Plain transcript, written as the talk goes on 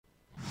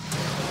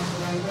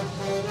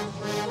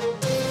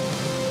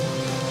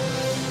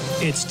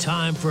It's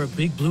time for a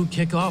Big Blue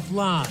Kickoff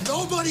Live.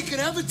 Nobody can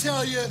ever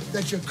tell you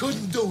that you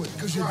couldn't do it,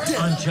 because you did.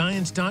 On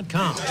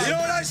Giants.com. You know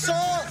what I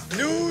saw?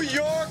 New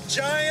York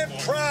Giant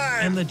pride.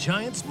 And the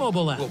Giants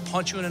mobile app. We'll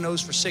punch you in the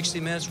nose for 60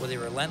 minutes with a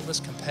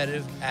relentless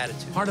competitive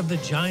attitude. Part of the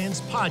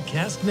Giants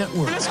Podcast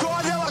Network. Let's go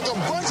out there like a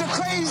bunch of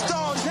crazy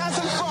dogs. Have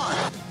some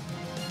fun.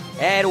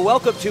 And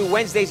welcome to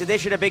Wednesday's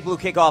edition of Big Blue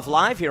Kickoff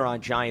Live here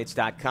on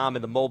Giants.com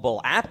and the mobile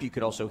app. You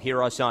can also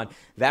hear us on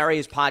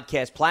various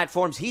podcast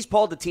platforms. He's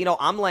Paul Dottino.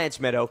 I'm Lance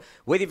Meadow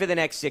with you for the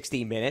next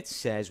 60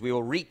 minutes as we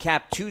will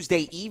recap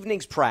Tuesday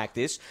evening's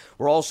practice.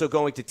 We're also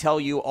going to tell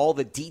you all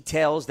the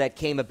details that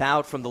came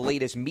about from the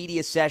latest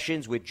media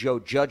sessions with Joe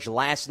Judge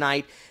last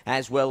night,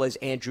 as well as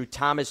Andrew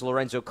Thomas,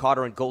 Lorenzo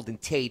Carter, and Golden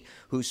Tate,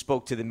 who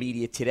spoke to the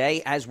media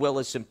today, as well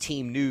as some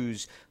team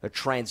news, a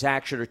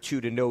transaction or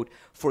two to note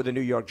for the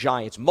New York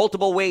Giants.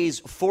 Multiple ways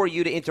for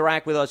you to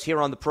interact with us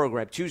here on the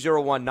program.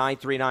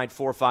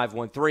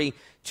 201-939-4513,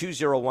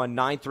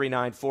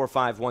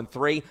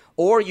 201-939-4513,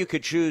 or you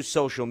could choose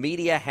social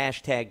media,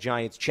 hashtag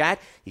Giants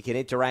Chat. You can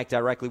interact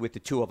directly with the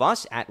two of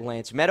us at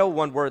Lance Meadow,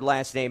 one word,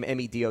 last name,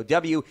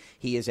 M-E-D-O-W.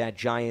 He is at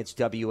Giants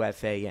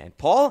WFAN.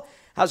 Paul,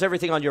 how's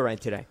everything on your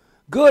end today?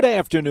 Good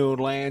afternoon,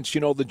 Lance.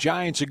 You know, the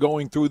Giants are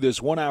going through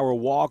this 1-hour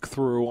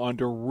walkthrough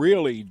under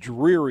really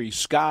dreary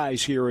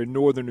skies here in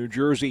northern New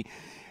Jersey.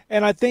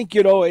 And I think,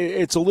 you know,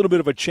 it's a little bit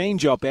of a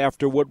change-up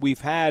after what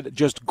we've had,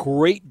 just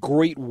great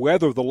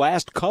weather the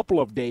last couple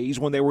of days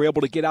when they were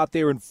able to get out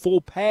there in full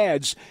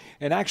pads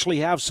and actually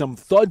have some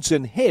thuds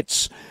and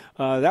hits.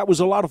 That was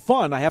a lot of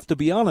fun, I have to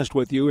be honest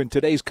with you, and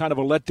today's kind of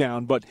a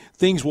letdown, but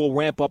things will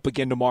ramp up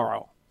again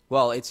tomorrow.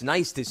 Well, it's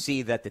nice to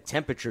see that the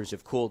temperatures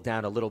have cooled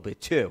down a little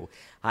bit, too.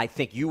 I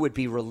think you would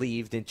be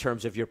relieved in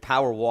terms of your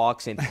power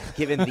walks, and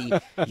given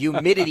the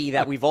humidity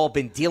that we've all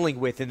been dealing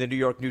with in the New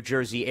York, New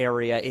Jersey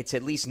area, it's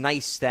at least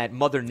nice that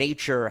Mother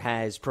Nature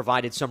has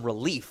provided some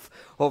relief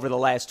over the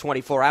last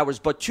 24 hours.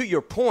 But to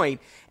your point,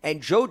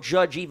 and Joe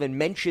Judge even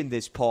mentioned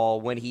this,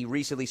 Paul, when he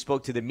recently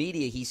spoke to the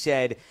media, he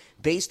said,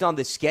 based on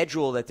the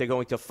schedule that they're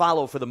going to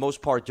follow for the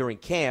most part during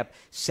camp,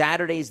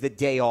 Saturday's the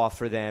day off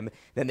for them.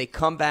 Then they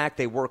come back,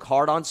 they work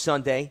hard on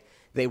Sunday,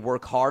 they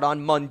work hard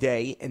on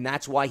Monday, and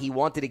that's why he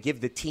wanted to give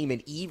the team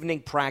an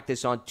evening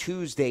practice on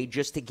Tuesday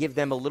just to give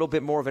them a little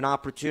bit more of an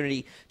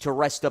opportunity to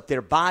rest up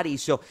their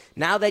bodies. So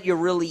now that you're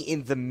really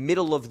in the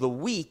middle of the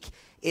week,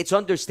 it's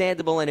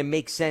understandable and it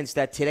makes sense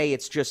that today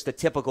it's just a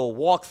typical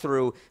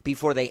walkthrough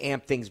before they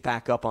amp things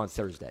back up on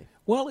Thursday.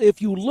 Well,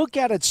 if you look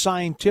at it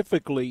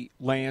scientifically,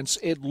 Lance,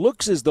 it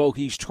looks as though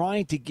he's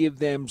trying to give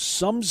them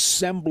some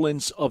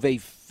semblance of a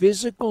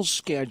physical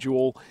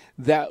schedule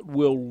that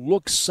will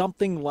look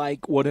something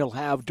like what he'll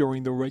have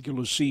during the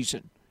regular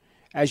season.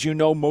 As you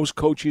know, most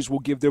coaches will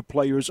give their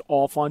players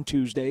off on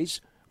Tuesdays,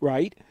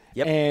 right?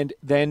 Yep. And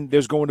then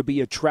there's going to be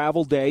a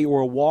travel day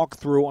or a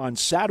walkthrough on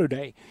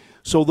Saturday.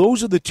 So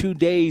those are the 2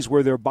 days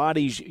where their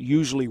bodies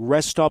usually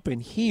rest up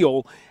and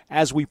heal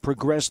as we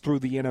progress through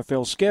the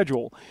NFL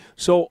schedule.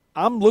 So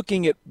I'm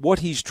looking at what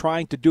he's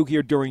trying to do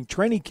here during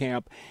training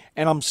camp,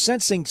 and I'm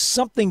sensing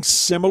something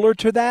similar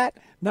to that.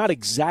 Not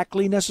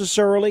exactly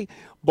necessarily,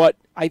 but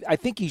I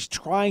think he's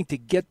trying to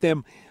get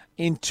them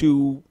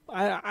into,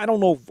 I don't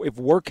know if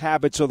work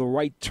habits are the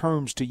right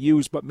terms to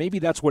use, but maybe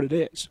that's what it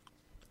is.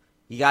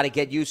 You got to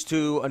get used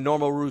to a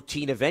normal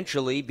routine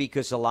eventually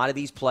because a lot of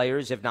these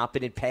players have not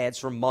been in pads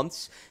for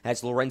months,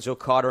 as Lorenzo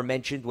Carter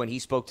mentioned when he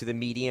spoke to the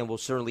media, and we'll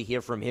certainly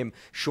hear from him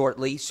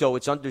shortly. So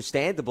it's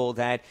understandable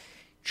that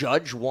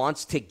Judge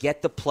wants to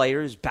get the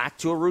players back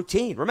to a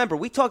routine. Remember,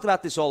 we talked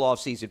about this all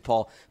offseason,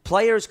 Paul.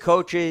 Players,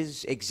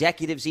 coaches,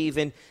 executives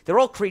even, they're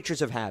all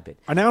creatures of habit.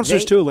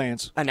 Announcers too,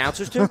 Lance.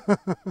 Announcers too.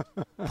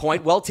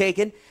 Point well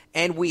taken.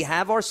 And we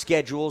have our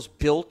schedules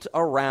built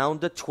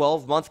around a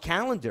 12-month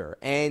calendar.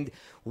 And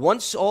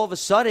once all of a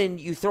sudden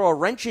you throw a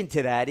wrench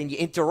into that and you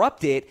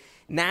interrupt it,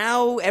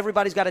 now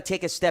everybody's got to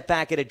take a step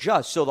back and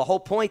adjust. So the whole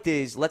point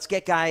is let's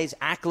get guys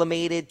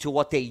acclimated to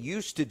what they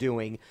used to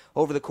doing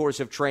over the course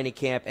of training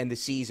camp and the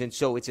season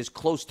so it's as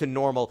close to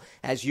normal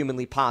as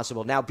humanly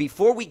possible. Now,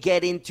 before we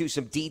get into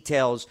some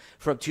details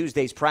from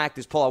Tuesday's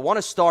practice, Paul, I want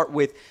to start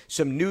with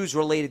some news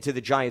related to the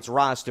Giants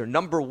roster.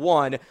 Number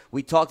one,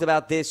 we talked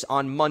about this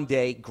on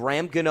Monday.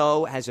 Graham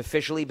Gano has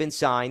officially been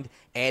signed,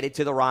 added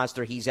to the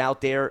roster. He's out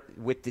there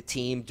with the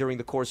team during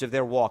the course of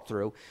their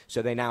walkthrough.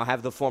 So they now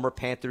have the former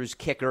Panthers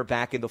kicker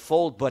back in the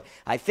fold. But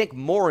I think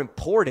more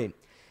important,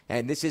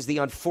 and this is the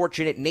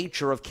unfortunate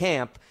nature of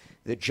camp,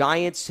 the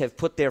Giants have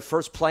put their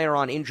first player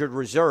on injured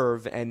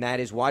reserve, and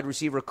that is wide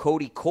receiver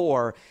Cody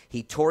Core.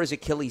 He tore his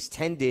Achilles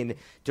tendon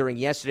during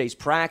yesterday's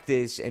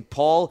practice. And,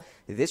 Paul,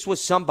 this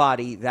was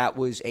somebody that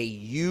was a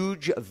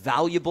huge,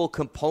 valuable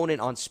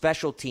component on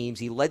special teams.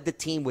 He led the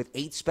team with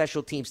 8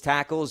 special teams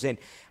tackles. And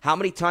how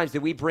many times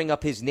did we bring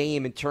up his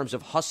name in terms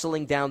of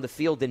hustling down the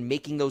field and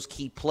making those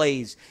key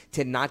plays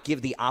to not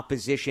give the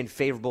opposition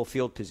favorable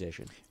field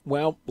position?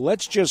 Well,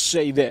 let's just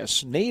say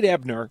this. Nate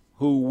Ebner,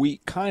 who we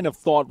kind of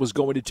thought was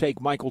going to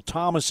take Michael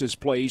Thomas's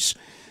place,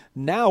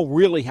 now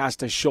really has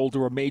to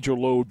shoulder a major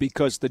load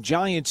because the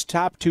Giants'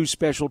 top 2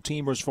 special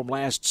teamers from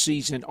last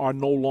season are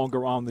no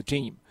longer on the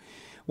team.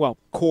 Well,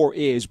 Core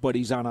is, but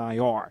he's on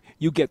IR.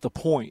 You get the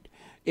point.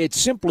 It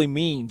simply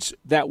means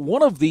that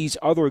one of these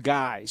other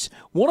guys,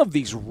 one of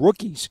these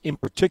rookies in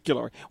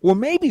particular, or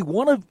maybe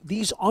one of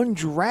these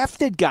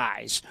undrafted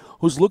guys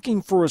who's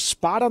looking for a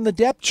spot on the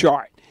depth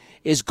chart,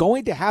 is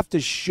going to have to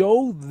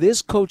show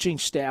this coaching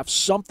staff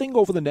something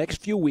over the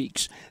next few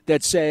weeks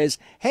that says,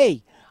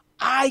 hey,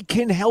 I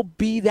can help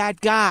be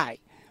that guy.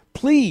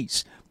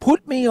 Please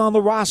put me on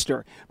the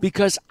roster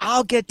because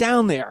I'll get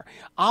down there.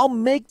 I'll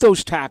make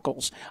those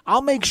tackles.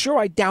 I'll make sure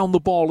I down the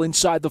ball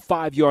inside the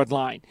 5-yard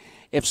line.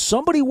 If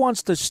somebody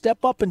wants to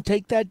step up and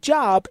take that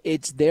job,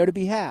 it's there to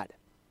be had.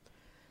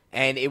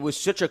 And it was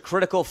such a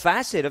critical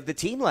facet of the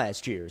team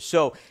last year.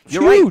 So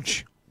you're huge.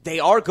 Right. They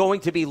are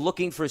going to be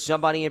looking for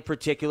somebody in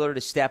particular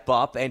to step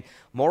up. And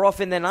more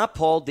often than not,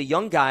 Paul, the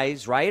young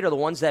guys, right, are the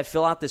ones that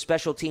fill out the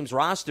special teams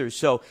rosters.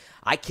 So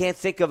I can't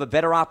think of a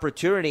better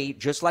opportunity,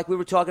 just like we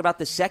were talking about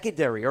the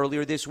secondary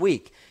earlier this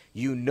week.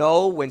 You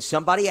know when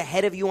somebody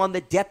ahead of you on the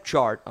depth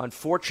chart,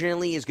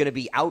 unfortunately, is going to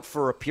be out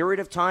for a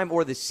period of time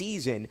or the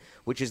season,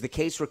 which is the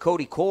case for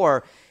Cody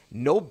Core,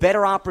 no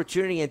better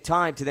opportunity and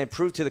time to then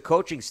prove to the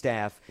coaching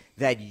staff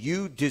that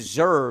you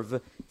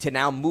deserve to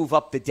now move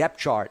up the depth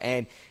chart.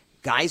 And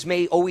guys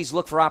may always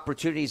look for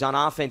opportunities on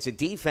offense and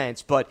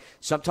defense, but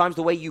sometimes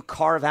the way you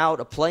carve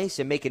out a place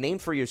and make a name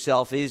for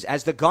yourself is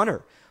as the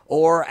gunner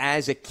or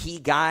as a key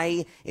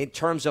guy in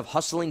terms of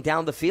hustling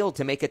down the field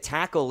to make a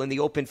tackle in the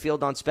open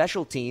field on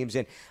special teams.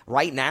 And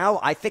right now,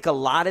 I think a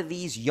lot of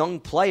these young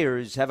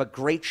players have a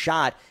great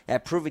shot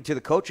at proving to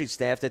the coaching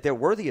staff that they're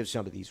worthy of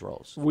some of these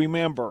roles.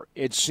 Remember,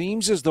 it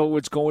seems as though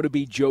it's going to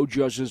be Joe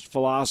Judge's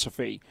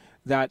philosophy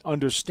that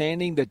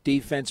understanding that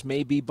defense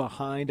may be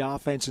behind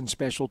offense and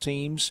special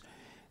teams,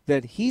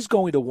 that he's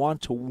going to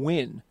want to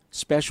win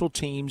special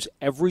teams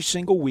every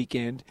single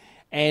weekend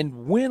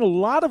and win a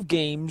lot of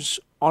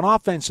games on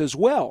offense as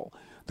well.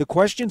 The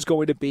question's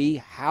going to be,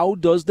 how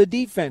does the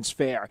defense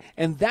fare?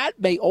 And that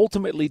may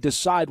ultimately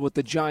decide what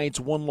the Giants'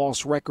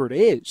 one-loss record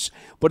is.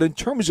 But in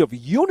terms of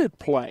unit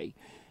play,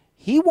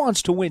 he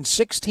wants to win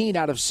 16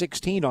 out of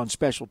 16 on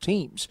special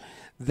teams.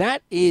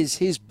 That is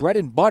his bread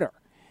and butter.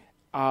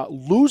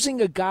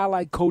 Losing a guy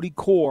like Cody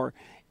Core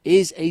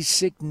is a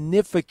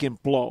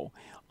significant blow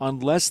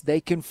unless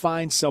they can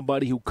find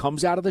somebody who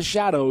comes out of the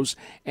shadows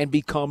and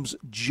becomes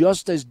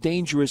just as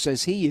dangerous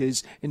as he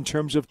is in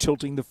terms of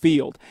tilting the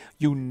field.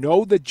 You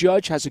know the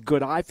Judge has a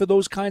good eye for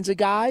those kinds of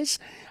guys.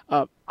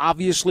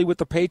 Obviously, with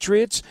the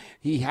Patriots,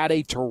 he had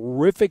a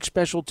terrific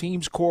special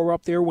teams core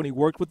up there when he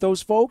worked with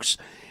those folks.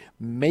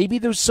 Maybe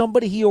there's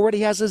somebody he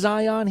already has his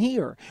eye on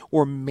here,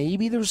 or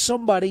maybe there's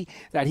somebody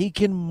that he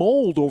can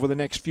mold over the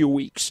next few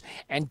weeks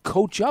and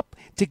coach up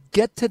to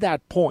get to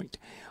that point.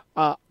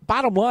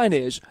 Bottom line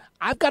is,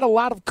 I've got a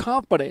lot of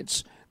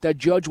confidence that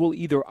Judge will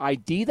either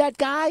ID that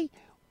guy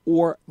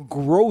or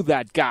grow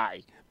that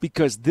guy,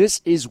 because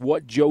this is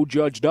what Joe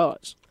Judge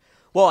does.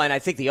 Well, and I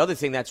think the other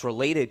thing that's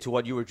related to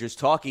what you were just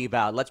talking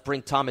about, let's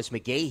bring Thomas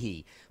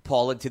McGahee,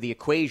 Paul, into the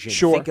equation.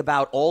 Sure. Think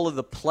about all of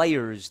the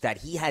players that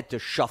he had to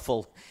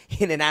shuffle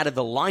in and out of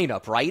the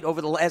lineup, right, over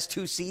the last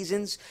 2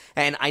 seasons.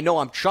 And I know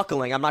I'm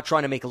chuckling. I'm not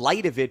trying to make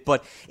light of it,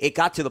 but it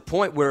got to the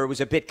point where it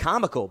was a bit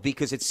comical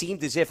because it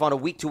seemed as if on a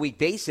week-to-week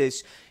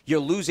basis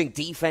you're losing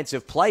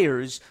defensive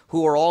players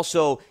who are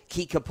also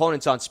key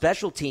components on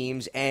special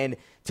teams. And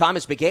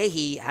Thomas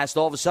McGahee has to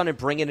all of a sudden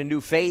bring in a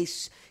new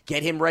face,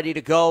 get him ready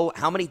to go.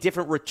 How many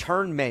different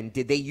return men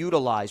did they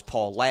utilize,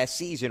 Paul, last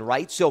season,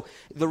 right? So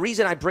the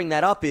reason I bring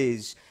that up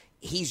is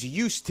he's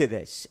used to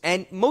this.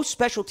 And most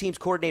special teams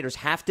coordinators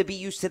have to be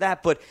used to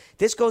that, but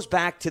this goes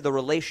back to the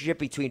relationship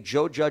between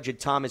Joe Judge and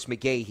Thomas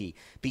McGahee.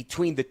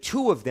 Between the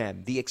two of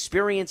them, the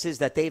experiences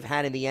that they've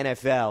had in the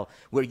NFL,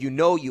 where you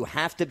know you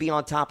have to be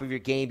on top of your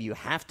game, you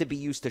have to be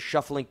used to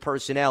shuffling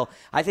personnel,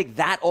 I think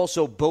that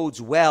also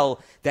bodes well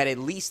that at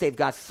least they've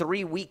got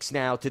 3 weeks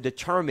now to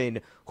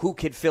determine who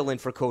can fill in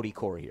for Cody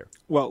Core here.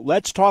 Well,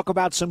 let's talk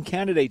about some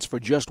candidates for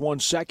just 1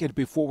 second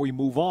before we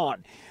move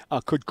on.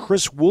 Could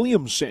Chris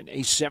Williamson, a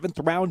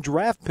 7th-round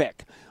draft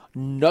pick,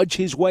 nudge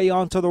his way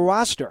onto the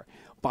roster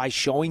by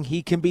showing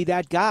he can be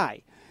that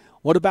guy?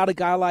 What about a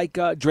guy like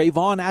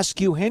Drayvon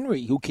Askew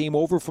Henry, who came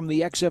over from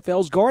the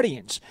XFL's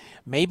Guardians?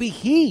 Maybe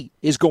he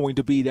is going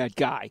to be that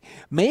guy.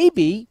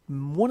 Maybe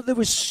one of the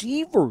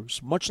receivers,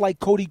 much like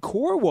Cody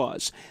Core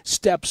was,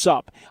 steps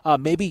up.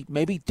 Maybe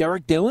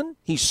Derek Dillon.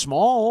 He's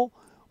small,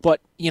 but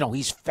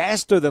he's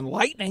faster than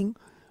lightning.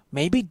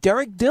 Maybe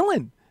Derek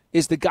Dillon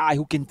is the guy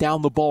who can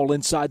down the ball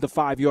inside the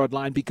 5-yard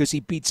line because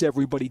he beats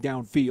everybody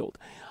downfield.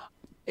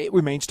 It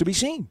remains to be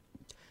seen.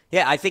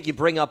 Yeah, I think you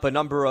bring up a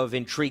number of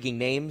intriguing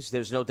names.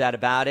 There's no doubt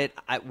about it.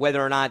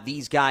 Whether or not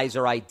these guys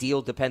are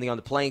ideal depending on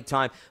the playing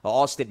time.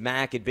 Austin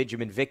Mack and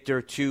Benjamin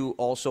Victor, two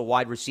also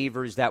wide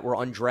receivers that were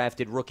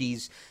undrafted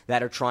rookies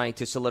that are trying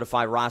to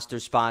solidify roster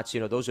spots.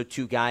 Those are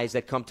two guys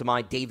that come to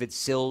mind. David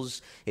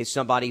Sills is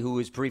somebody who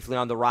was briefly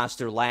on the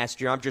roster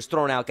last year. I'm just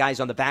throwing out guys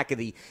on the back of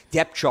the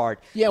depth chart.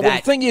 Yeah, well,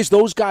 the thing is,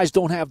 those guys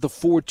don't have the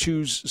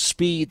 4.2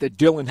 speed that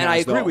Dylan has. And I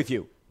agree with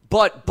you.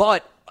 But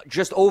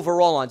just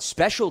overall on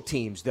special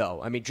teams,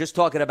 though, I mean, just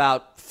talking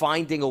about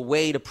finding a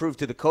way to prove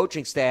to the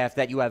coaching staff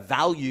that you have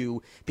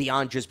value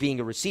beyond just being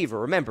a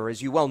receiver. Remember,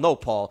 as you well know,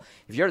 Paul,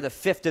 if you're the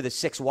 5th or the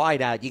 6th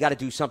wideout, you got to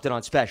do something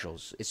on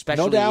specials,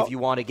 especially if you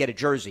want to get a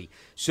jersey.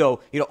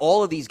 So,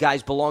 all of these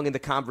guys belong in the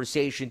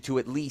conversation to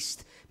at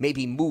least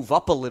maybe move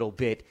up a little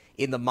bit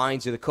in the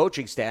minds of the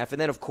coaching staff. And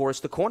then, of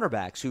course, the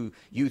cornerbacks who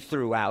you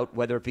threw out,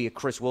 whether it be a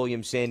Chris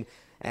Williamson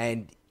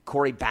and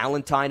Corey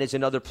Ballantyne is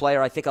another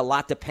player. I think a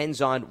lot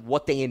depends on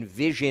what they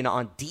envision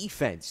on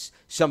defense,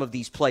 some of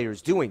these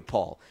players doing,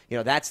 Paul.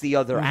 That's the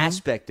other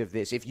aspect of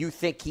this. If you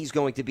think he's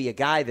going to be a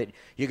guy that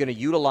you're going to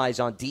utilize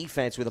on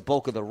defense with a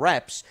bulk of the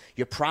reps,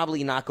 you're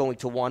probably not going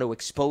to want to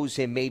expose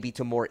him maybe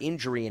to more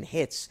injury and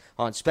hits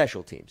on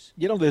special teams.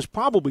 There's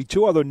probably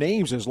two other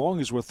names as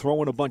long as we're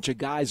throwing a bunch of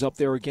guys up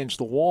there against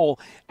the wall.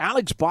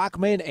 Alex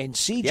Bachman and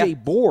C.J.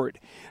 Board.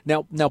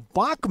 Now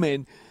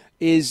Bachman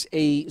is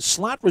a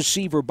slot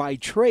receiver by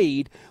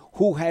trade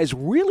who has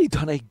really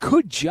done a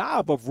good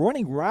job of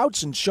running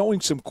routes and showing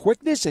some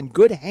quickness and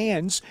good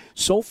hands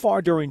so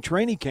far during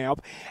training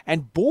camp.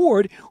 And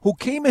Board, who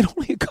came in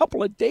only a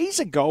couple of days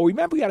ago,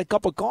 remember he had a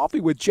cup of coffee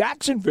with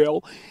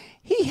Jacksonville,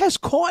 he has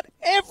caught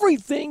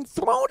everything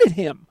thrown at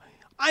him.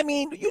 I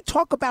mean, you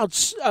talk about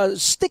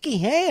sticky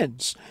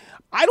hands.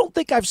 I don't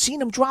think I've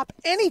seen him drop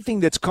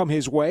anything that's come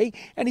his way,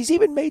 and he's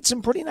even made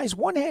some pretty nice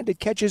one-handed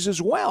catches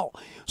as well.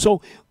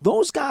 So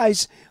those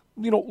guys,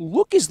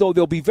 look as though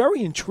they'll be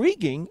very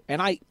intriguing,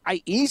 and I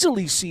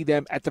easily see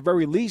them, at the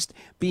very least,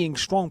 being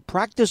strong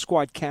practice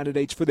squad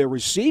candidates for their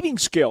receiving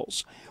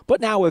skills. But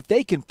now if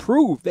they can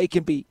prove they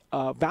can be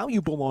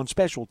valuable on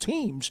special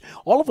teams,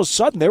 all of a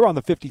sudden they're on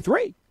the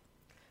 53.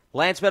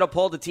 Lance Meadow,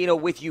 Paul Dottino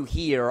with you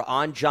here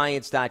on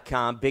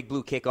Giants.com, Big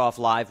Blue Kickoff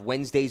Live,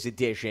 Wednesday's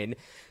edition.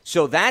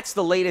 So that's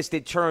the latest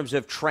in terms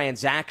of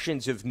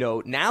transactions of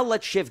note. Now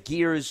let's shift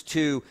gears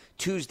to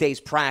Tuesday's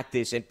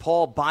practice. And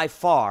Paul, by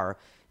far,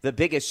 the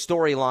biggest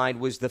storyline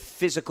was the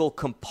physical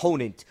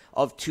component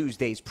of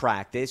Tuesday's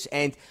practice.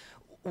 And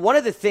one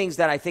of the things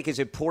that I think is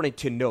important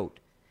to note,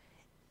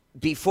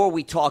 before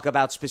we talk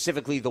about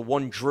specifically the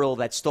one drill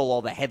that stole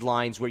all the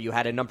headlines where you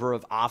had a number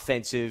of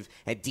offensive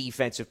and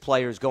defensive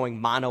players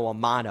going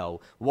mano-a-mano,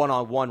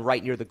 one-on-one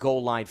right near the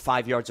goal line,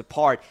 5 yards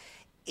apart,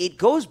 it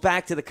goes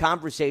back to the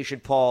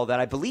conversation, Paul, that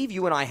I believe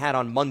you and I had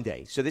on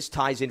Monday, so this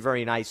ties in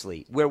very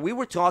nicely, where we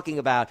were talking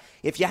about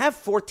if you have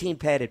 14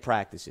 padded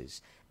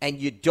practices and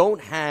you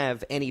don't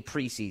have any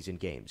preseason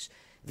games,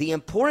 the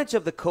importance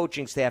of the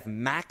coaching staff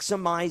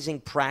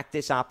maximizing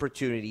practice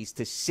opportunities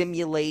to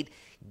simulate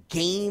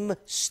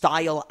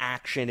game-style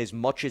action as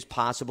much as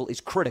possible is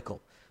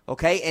critical,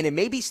 okay? And it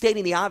may be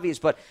stating the obvious,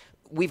 but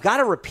we've got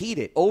to repeat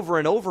it over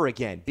and over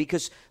again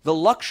because the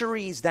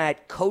luxuries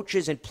that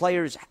coaches and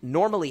players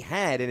normally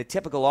had in a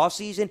typical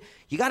offseason,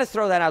 you got to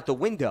throw that out the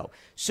window.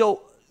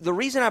 So the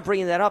reason I'm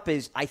bringing that up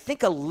is I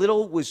think a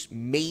little was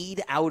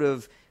made out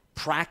of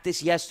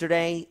practice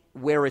yesterday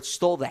where it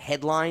stole the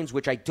headlines,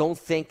 which I don't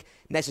think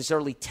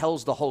necessarily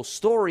tells the whole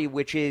story,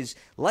 which is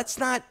let's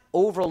not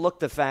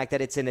overlook the fact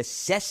that it's a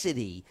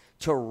necessity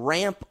to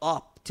ramp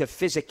up to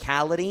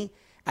physicality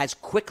as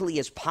quickly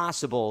as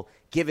possible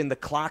given the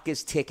clock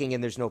is ticking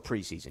and there's no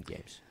preseason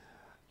games.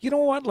 You know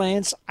what,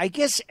 Lance? I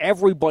guess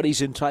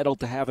everybody's entitled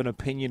to have an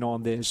opinion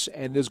on this,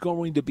 and there's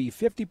going to be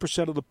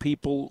 50% of the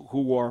people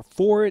who are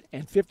for it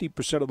and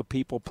 50% of the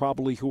people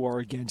probably who are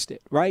against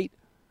it, right?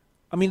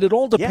 I mean, it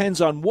all depends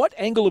on what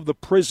angle of the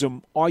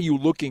prism are you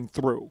looking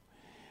through.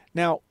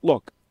 Now,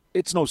 look,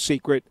 it's no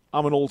secret.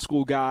 I'm an old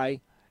school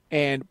guy.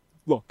 And,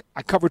 look,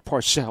 I covered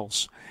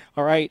Parcells,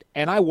 all right?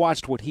 And I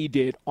watched what he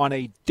did on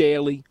a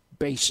daily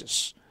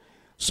basis.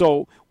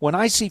 So when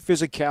I see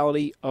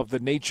physicality of the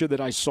nature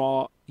that I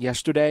saw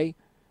yesterday,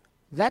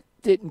 that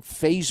didn't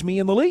faze me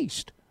in the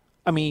least.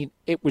 I mean,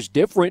 it was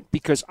different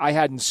because I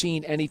hadn't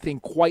seen anything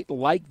quite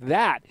like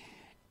that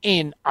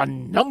in a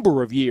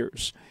number of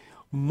years.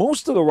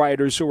 Most of the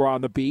writers who are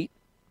on the beat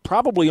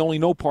probably only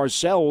know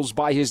Parcells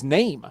by his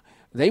name.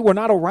 They were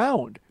not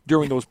around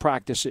during those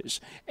practices.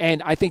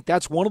 And I think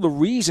that's one of the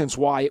reasons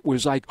why it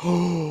was like,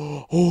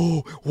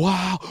 oh,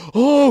 wow,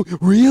 oh,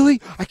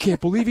 really? I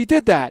can't believe he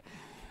did that.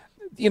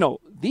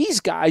 These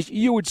guys,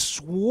 you would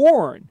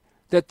sworn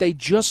that they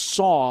just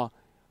saw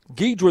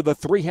Ghidra the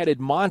three-headed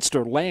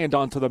monster land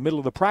onto the middle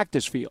of the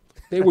practice field.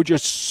 They were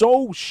just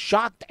so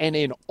shocked and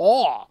in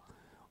awe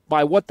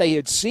by what they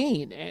had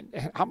seen.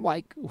 And I'm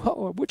like,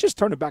 well, we're just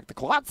turning back the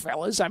clock,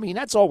 fellas. I mean,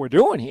 that's all we're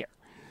doing here.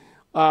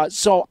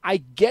 So I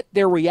get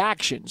their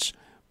reactions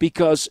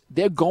because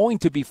they're going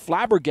to be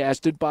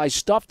flabbergasted by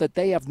stuff that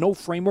they have no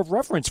frame of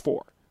reference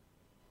for.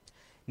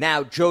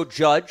 Now, Joe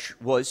Judge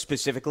was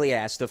specifically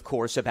asked, of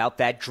course, about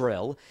that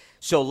drill.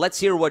 So let's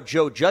hear what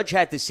Joe Judge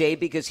had to say,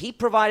 because he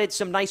provided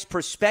some nice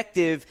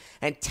perspective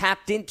and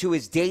tapped into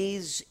his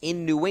days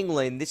in New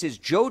England. This is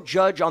Joe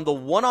Judge on the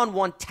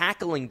one-on-one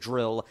tackling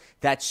drill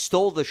that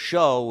stole the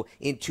show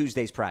in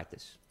Tuesday's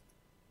practice.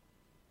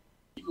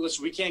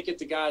 Listen, we can't get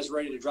the guys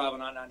ready to drive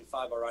on I-95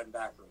 by riding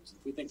back roads.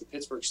 If we think the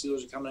Pittsburgh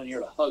Steelers are coming in here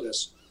to hug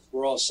us,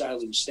 we're all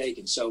sadly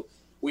mistaken. So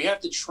we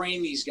have to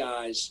train these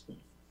guys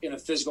in a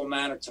physical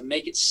manner to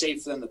make it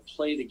safe for them to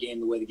play the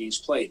game the way the game's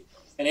played.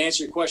 And to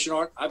answer your question,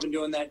 Art, I've been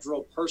doing that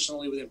drill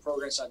personally within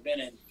programs I've been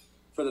in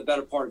for the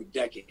better part of a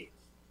decade,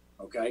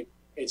 okay?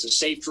 It's a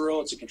safe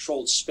drill. It's a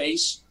controlled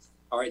space.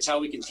 All right, it's how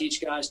we can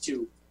teach guys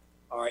to,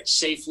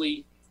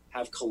 safely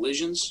have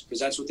collisions, because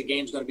that's what the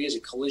game's going to be, is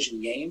a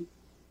collision game.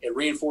 It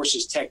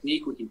reinforces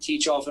technique. We can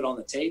teach off it on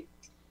the tape.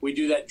 We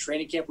do that in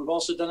training camp. We've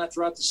also done that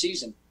throughout the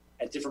season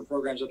at different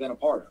programs I've been a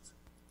part of.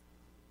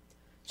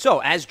 So,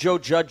 as Joe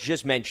Judge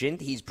just mentioned,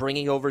 he's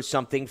bringing over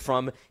something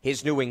from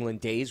his New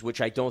England days,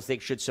 which I don't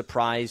think should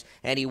surprise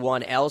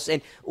anyone else.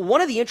 And one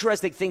of the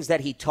interesting things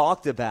that he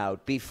talked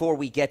about before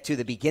we get to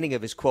the beginning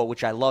of his quote,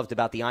 which I loved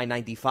about the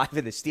I-95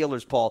 and the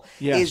Steelers, Paul,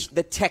 is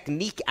the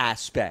technique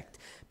aspect.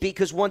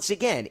 Because once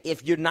again,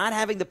 if you're not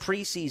having the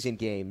preseason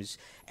games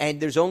and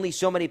there's only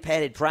so many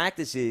padded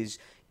practices,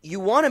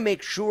 you want to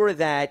make sure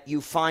that you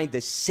find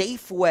the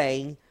safe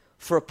way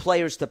for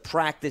players to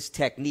practice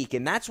technique.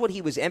 And that's what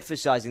he was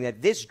emphasizing,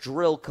 that this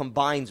drill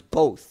combines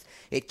both.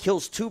 It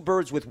kills two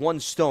birds with one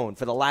stone,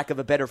 for the lack of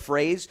a better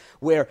phrase,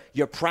 where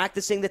you're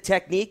practicing the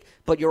technique,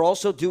 but you're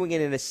also doing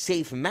it in a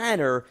safe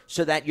manner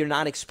so that you're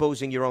not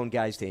exposing your own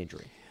guys to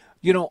injury.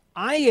 You know,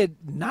 I had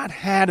not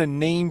had a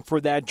name for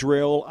that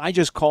drill. I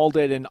just called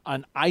it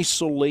an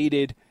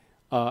isolated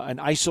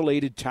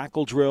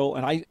tackle drill,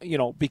 and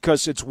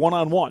because it's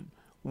one-on-one,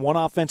 one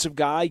offensive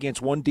guy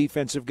against one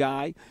defensive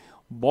guy.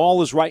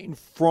 Ball is right in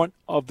front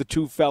of the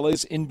two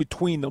fellas, in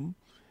between them.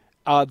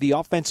 The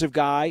offensive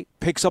guy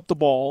picks up the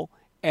ball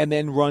and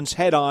then runs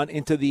head-on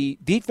into the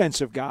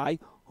defensive guy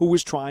who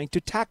is trying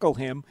to tackle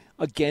him,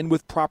 again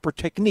with proper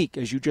technique,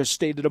 as you just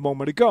stated a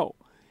moment ago.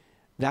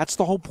 That's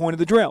the whole point of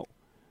the drill.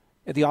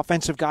 The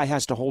offensive guy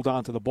has to hold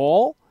on to the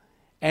ball,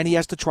 and he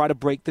has to try to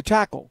break the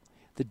tackle.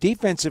 The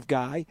defensive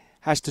guy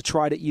has to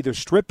try to either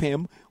strip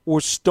him or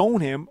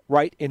stone him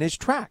right in his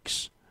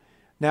tracks.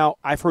 Now,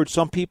 I've heard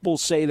some people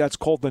say that's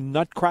called the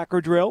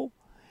nutcracker drill.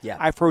 Yeah.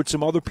 I've heard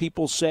some other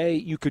people say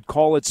you could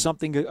call it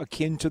something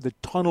akin to the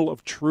tunnel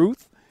of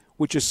truth,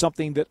 which is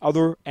something that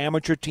other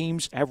amateur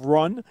teams have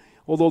run,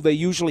 although they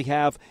usually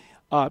have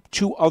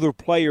two other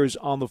players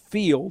on the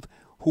field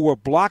who are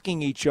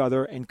blocking each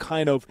other, and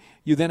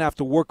you then have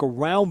to work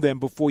around them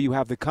before you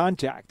have the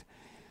contact.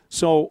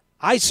 So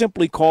I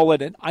simply call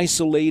it an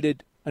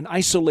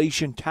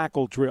isolation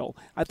tackle drill.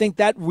 I think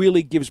that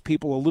really gives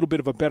people a little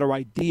bit of a better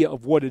idea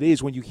of what it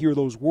is when you hear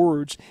those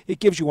words. It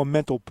gives you a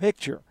mental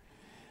picture.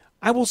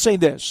 I will say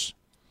this.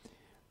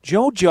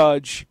 Joe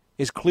Judge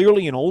is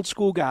clearly an old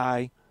school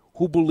guy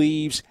who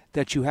believes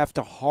that you have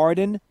to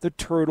harden the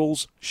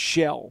turtle's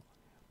shell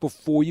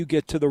before you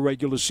get to the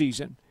regular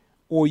season,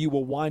 or you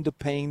will wind up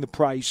paying the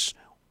price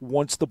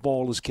once the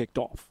ball is kicked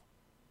off.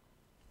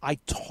 I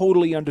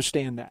totally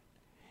understand that.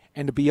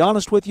 And to be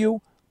honest with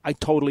you, I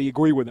totally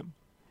agree with him.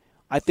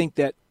 I think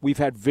that we've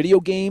had video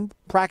game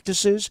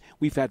practices,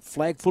 we've had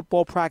flag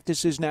football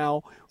practices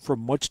now for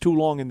much too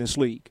long in this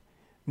league.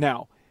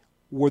 Now,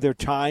 were there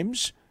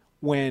times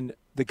when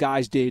the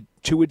guys did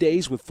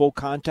 2-a-days with full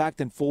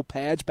contact and full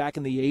pads back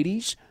in the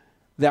 80s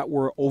that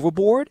were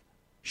overboard?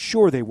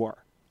 Sure they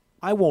were.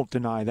 I won't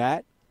deny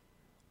that.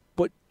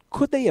 But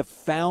could they have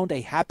found a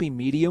happy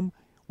medium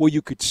where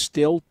you could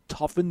still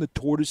toughen the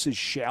tortoise's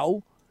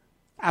shell?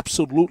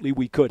 Absolutely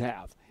we could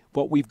have.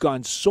 But we've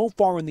gone so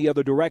far in the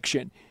other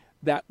direction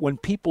that when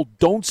people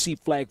don't see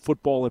flag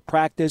football at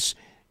practice,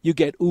 you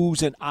get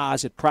oohs and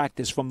ahs at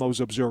practice from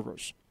those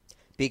observers.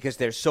 Because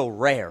they're so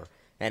rare,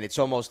 and it's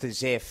almost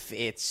as if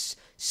it's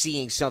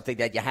seeing something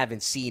that you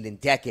haven't seen in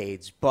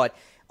decades. But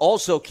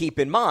also keep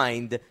in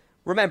mind,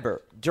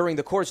 remember, during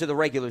the course of the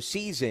regular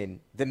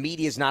season, the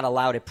media is not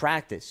allowed at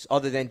practice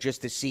other than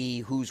just to see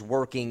who's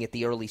working at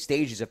the early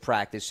stages of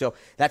practice. So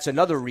that's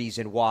another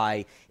reason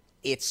why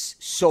it's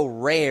so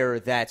rare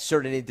that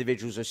certain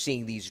individuals are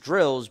seeing these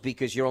drills,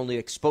 because you're only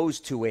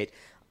exposed to it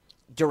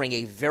during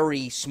a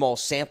very small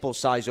sample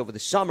size over the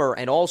summer,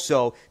 and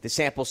also the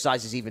sample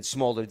size is even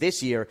smaller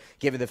this year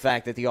given the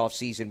fact that the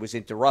offseason was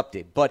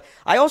interrupted. But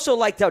I also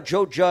liked how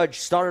Joe Judge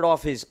started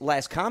off his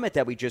last comment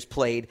that we just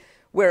played,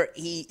 where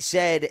he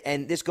said,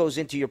 and this goes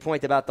into your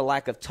point about the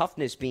lack of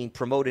toughness being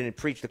promoted and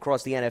preached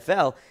across the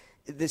NFL,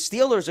 the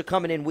Steelers are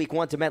coming in week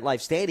 1 to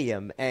MetLife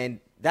Stadium, and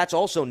that's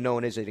also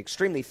known as an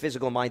extremely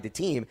physical-minded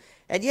team.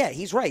 And, yeah,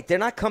 he's right. They're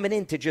not coming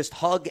in to just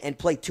hug and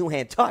play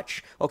two-hand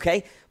touch,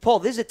 okay? Paul,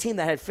 this is a team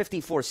that had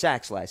 54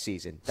 sacks last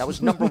season. That was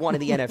number 1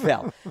 in the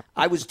NFL.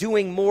 I was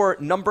doing more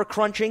number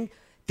crunching.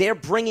 They're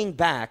bringing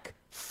back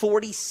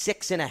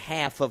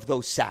 46.5 of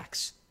those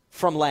sacks.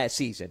 from last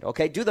season,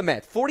 okay? Do the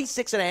math.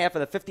 46.5 of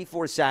the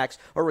 54 sacks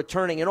are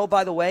returning. And, oh,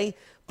 by the way,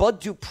 Bud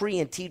Dupree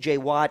and T.J.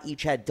 Watt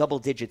each had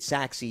double-digit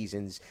sack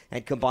seasons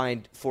and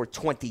combined for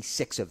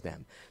 26 of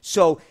them.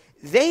 So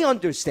they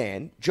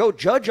understand, Joe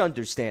Judge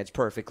understands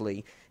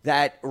perfectly,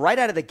 that right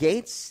out of the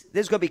gates,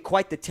 there's going to be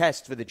quite the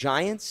test for the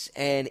Giants.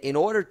 And in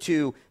order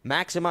to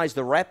maximize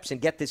the reps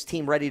and get this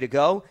team ready to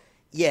go,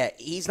 yeah,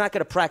 he's not going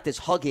to practice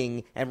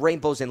hugging and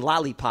rainbows and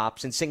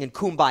lollipops and singing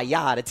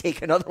Kumbaya, to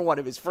take another one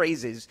of his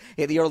phrases,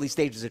 in the early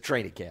stages of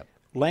training camp.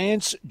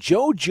 Lance,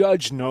 Joe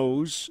Judge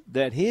knows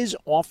that his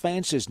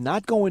offense is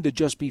not going to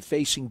just be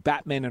facing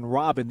Batman and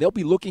Robin. They'll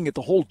be looking at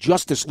the whole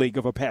Justice League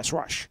of a pass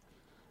rush.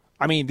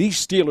 I mean,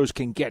 these Steelers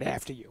can get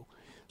after you.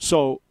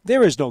 So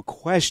there is no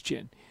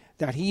question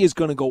that he is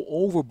going to go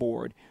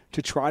overboard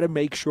to try to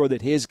make sure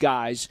that his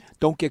guys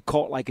don't get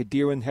caught like a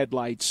deer in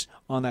headlights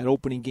on that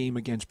opening game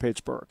against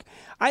Pittsburgh.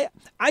 I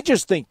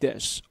just think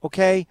this,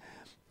 okay?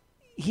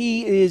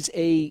 He is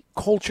a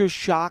culture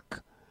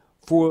shock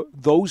for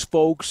those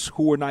folks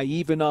who are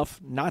naive enough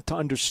not to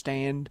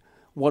understand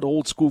what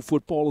old school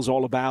football is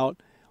all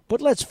about. But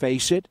let's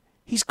face it,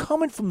 he's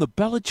coming from the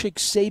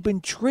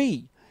Belichick-Saban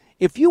tree.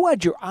 If you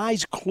had your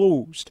eyes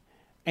closed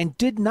and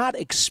did not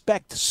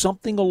expect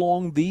something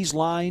along these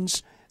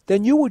lines,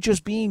 then you were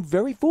just being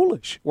very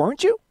foolish,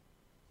 weren't you?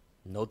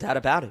 No doubt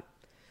about it.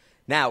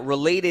 Now,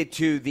 related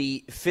to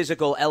the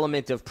physical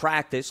element of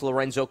practice,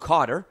 Lorenzo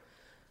Carter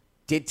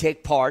did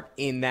take part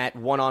in that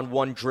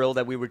one-on-one drill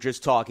that we were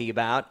just talking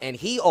about, and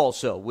he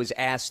also was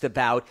asked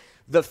about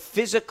the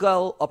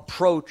physical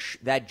approach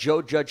that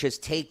Joe Judge has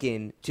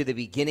taken to the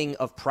beginning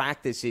of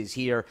practices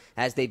here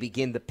as they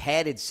begin the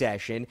padded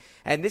session.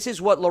 And this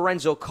is what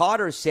Lorenzo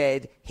Carter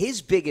said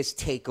his biggest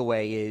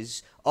takeaway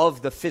is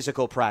of the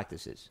physical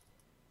practices.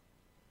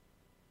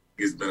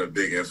 It's been a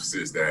big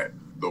emphasis that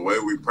the way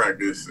we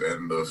practice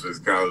and the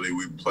physicality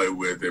we play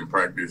with in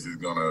practice is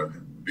going to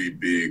be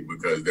big,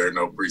 because there are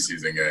no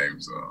preseason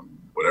games.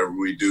 Whatever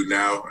we do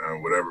now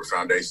and whatever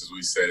foundations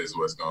we set is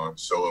what's going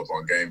to show up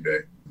on game day.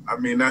 I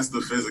mean, that's the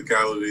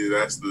physicality.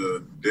 That's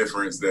the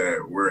difference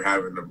that we're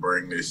having to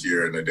bring this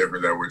year, and the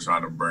difference that we're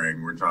trying to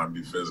bring. We're trying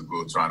to be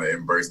physical, trying to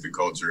embrace the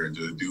culture and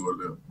just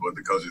do what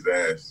the coaches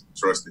ask.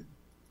 Trust it.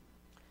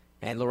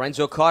 And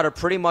Lorenzo Carter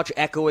pretty much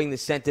echoing the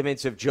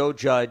sentiments of Joe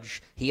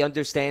Judge. He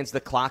understands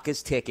the clock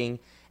is ticking,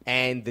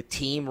 and the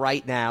team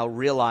right now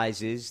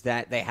realizes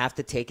that they have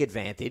to take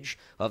advantage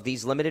of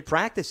these limited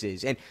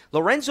practices. And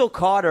Lorenzo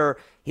Carter,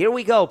 here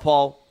we go,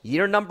 Paul,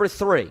 year number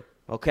 3,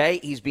 okay?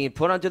 He's being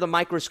put under the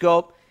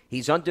microscope.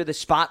 He's under the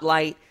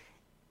spotlight.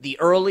 The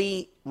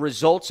early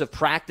results of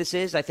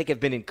practices, I think, have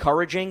been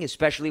encouraging,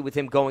 especially with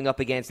him going up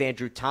against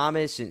Andrew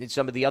Thomas and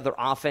some of the other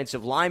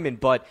offensive linemen.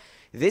 But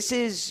this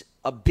is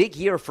a big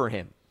year for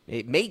him.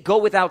 It may go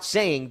without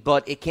saying,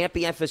 but it can't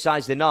be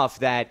emphasized enough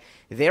that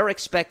they're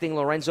expecting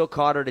Lorenzo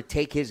Carter to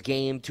take his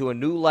game to a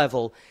new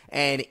level.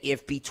 And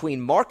if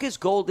between Marcus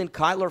Golden,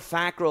 Kyler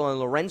Fackrell, and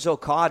Lorenzo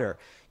Carter,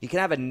 you can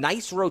have a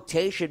nice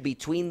rotation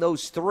between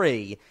those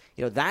three,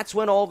 that's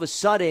when all of a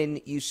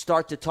sudden you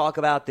start to talk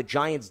about the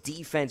Giants'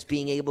 defense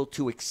being able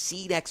to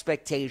exceed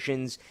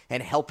expectations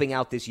and helping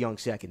out this young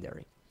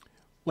secondary.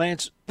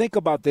 Lance, think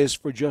about this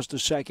for just a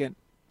second,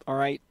 all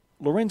right?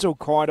 Lorenzo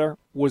Carter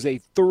was a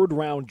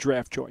third-round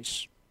draft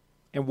choice.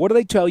 And what do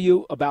they tell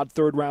you about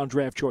third-round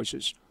draft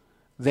choices?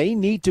 They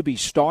need to be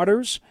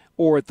starters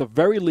or, at the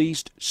very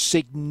least,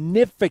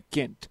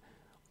 significant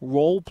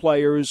role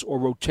players or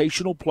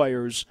rotational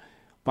players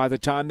by the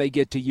time they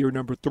get to year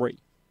number 3.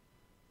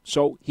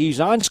 So he's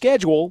on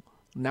schedule.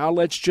 Now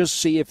let's just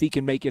see if he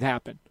can make it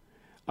happen.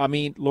 I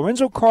mean,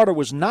 Lorenzo Carter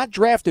was not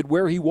drafted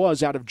where he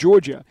was out of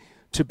Georgia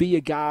to be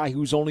a guy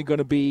who's only going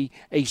to be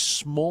a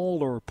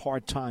smaller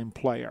part-time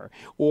player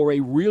or a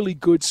really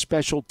good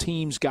special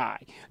teams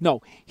guy.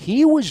 No,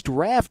 he was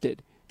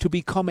drafted to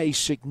become a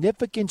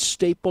significant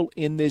staple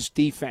in this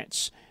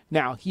defense.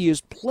 Now, he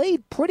has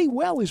played pretty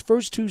well his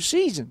first 2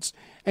 seasons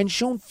and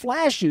shown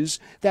flashes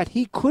that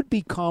he could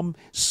become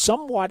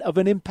somewhat of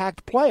an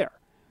impact player.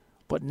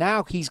 But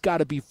now he's got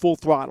to be full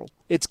throttle.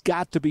 It's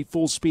got to be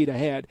full speed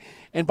ahead.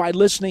 And by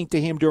listening to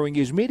him during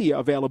his media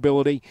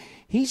availability,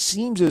 he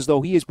seems as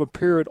though he has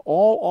prepared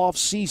all off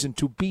season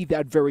to be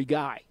that very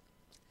guy.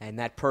 And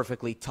that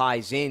perfectly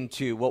ties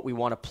into what we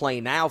want to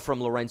play now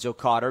from Lorenzo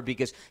Carter,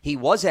 because he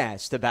was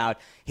asked about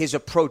his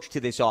approach to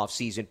this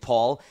offseason,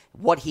 Paul,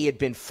 what he had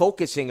been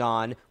focusing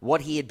on,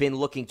 what he had been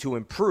looking to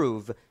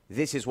improve.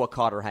 This is what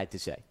Carter had to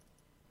say.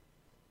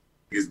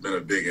 It's been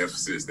a big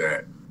emphasis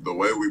that the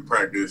way we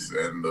practice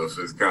and the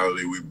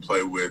physicality we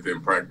play with in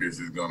practice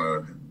is going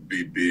to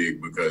be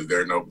big, because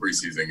there are no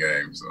preseason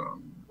games.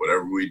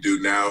 Whatever we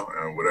do now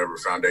and whatever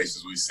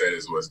foundations we set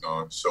is what's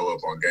going to show up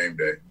on game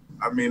day.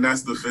 I mean,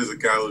 that's the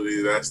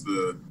physicality. That's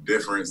the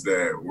difference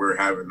that we're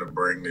having to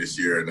bring this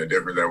year, and the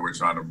difference that we're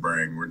trying to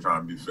bring. We're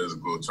trying to be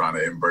physical, trying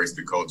to embrace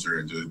the culture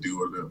and just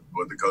do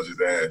what the coaches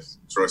ask.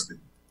 Trust it.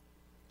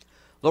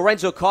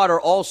 Lorenzo Carter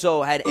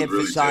also had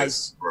emphasized really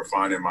just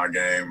refining my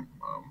game.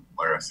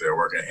 Like I said,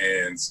 working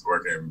hands,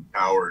 working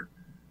power,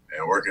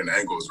 and working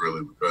ankles,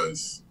 really,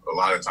 because a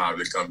lot of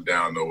times it comes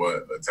down to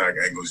what attack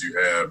angles you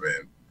have,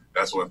 and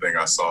that's one thing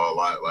I saw a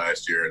lot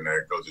last year, and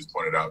that coaches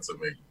pointed out to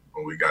me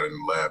when we got in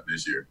the lab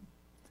this year.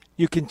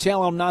 You can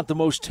tell I'm not the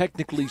most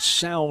technically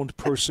sound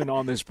person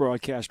on this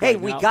broadcast right now.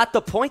 Hey, we got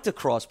the point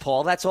across,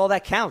 Paul. That's all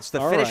that counts, the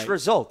finished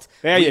result.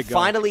 There you we go.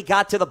 finally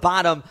got to the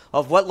bottom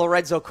of what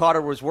Lorenzo Carter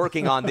was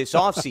working on this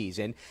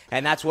offseason,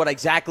 and that's what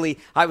exactly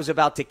I was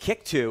about to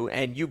kick to,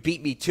 and you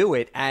beat me to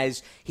it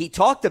as he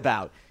talked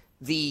about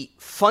the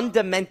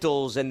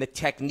fundamentals and the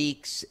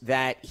techniques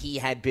that he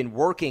had been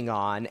working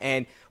on.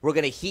 And we're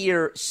going to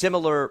hear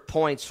similar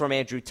points from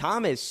Andrew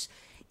Thomas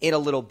in a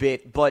little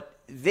bit, but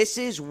this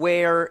is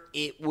where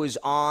it was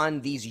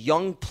on these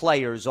young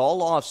players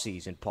all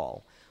offseason,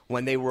 Paul,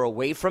 when they were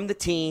away from the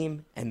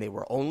team and they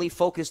were only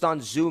focused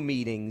on Zoom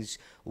meetings,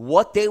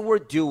 what they were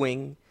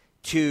doing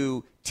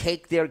to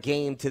take their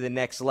game to the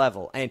next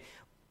level. And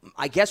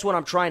I guess what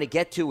I'm trying to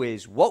get to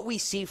is what we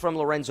see from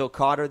Lorenzo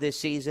Carter this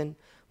season,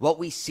 what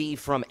we see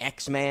from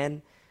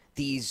X-Man,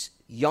 these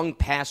young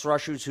pass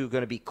rushers who are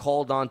going to be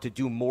called on to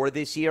do more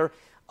this year.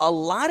 A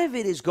lot of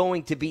it is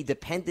going to be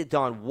dependent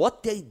on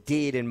what they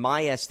did, in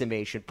my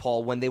estimation,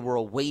 Paul, when they were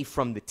away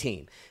from the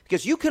team.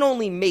 Because you can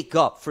only make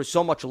up for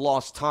so much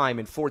lost time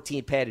in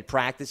 14 padded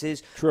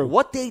practices. True.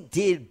 What they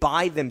did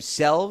by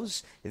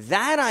themselves,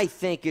 that I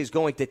think is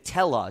going to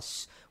tell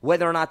us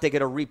whether or not they're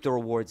going to reap the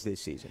rewards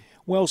this season.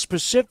 Well,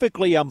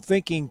 specifically, I'm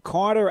thinking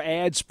Carter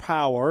adds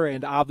power,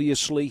 and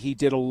obviously he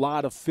did a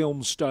lot of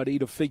film study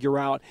to figure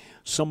out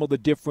some of the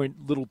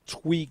different little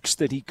tweaks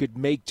that he could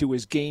make to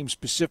his game,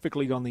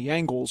 specifically on the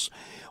angles.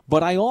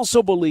 But I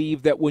also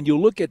believe that when you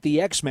look at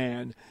the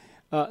X-Man,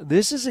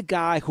 this is a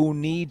guy who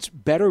needs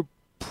better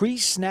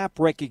pre-snap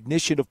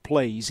recognition of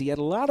plays. He had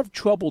a lot of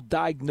trouble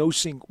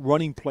diagnosing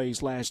running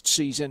plays last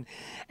season,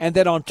 and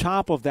then on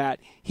top of that,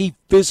 he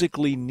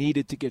physically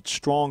needed to get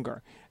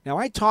stronger. Now,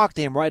 I talked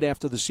to him right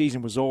after the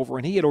season was over,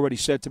 and he had already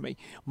said to me,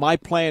 my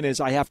plan is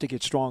I have to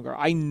get stronger.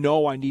 I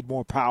know I need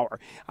more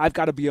power. I've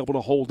got to be able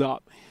to hold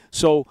up.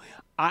 So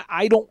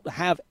I don't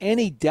have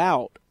any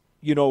doubt,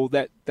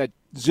 that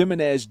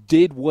Zimenez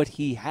did what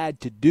he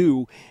had to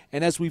do.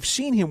 And as we've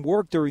seen him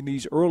work during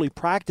these early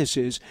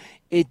practices,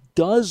 it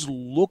does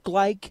look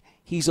like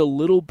he's a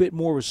little bit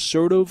more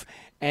assertive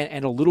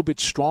and a little bit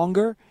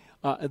stronger.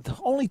 The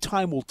only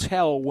time will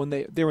tell when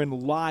they're in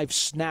live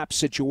snap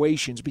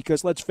situations,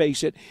 because let's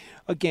face it,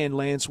 again,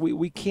 Lance,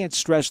 we can't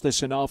stress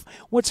this enough.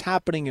 What's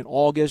happening in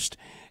August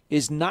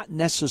is not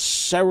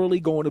necessarily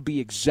going to be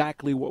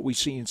exactly what we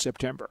see in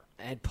September.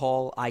 And,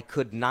 Paul, I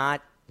could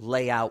not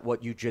lay out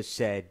what you just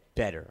said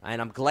better.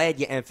 And I'm glad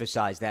you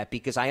emphasized that,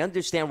 because I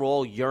understand we're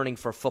all yearning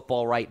for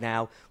football right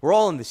now. We're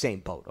all in the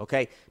same boat,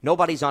 okay?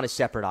 Nobody's on a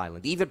separate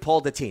island, even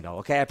Paul Dottino,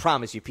 okay? I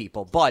promise you,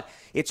 people. But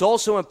it's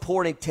also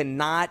important to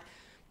not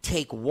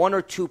take one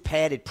or two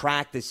padded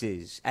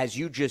practices, as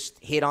you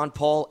just hit on,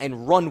 Paul,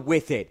 and run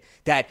with it.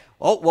 That,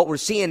 what we're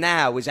seeing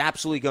now is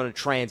absolutely going to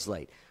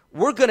translate.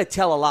 We're going to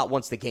tell a lot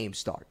once the games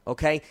start,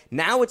 okay?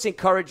 Now it's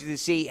encouraging to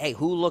see, hey,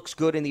 who looks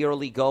good in the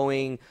early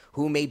going,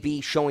 who may be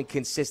showing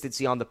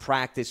consistency on the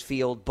practice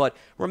field. But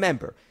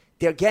remember,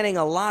 they're getting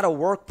a lot of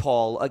work,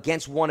 Paul,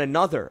 against one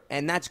another,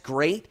 and that's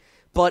great.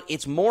 But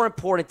it's more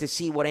important to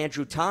see what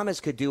Andrew Thomas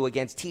could do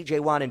against T.J.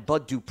 Watt and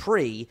Bud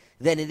Dupree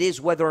than it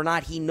is whether or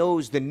not he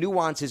knows the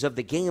nuances of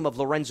the game of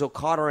Lorenzo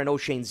Carter and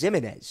Oshane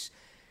Ximines.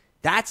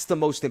 That's the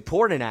most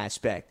important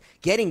aspect.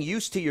 Getting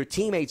used to your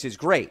teammates is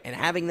great, and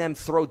having them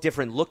throw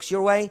different looks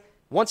your way,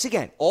 once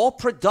again, all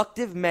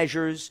productive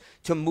measures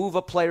to move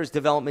a player's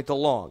development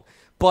along.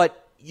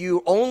 But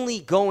you're only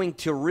going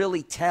to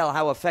really tell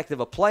how effective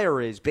a player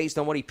is based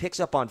on what he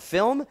picks up on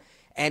film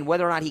and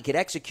whether or not he could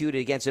execute it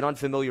against an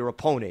unfamiliar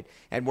opponent.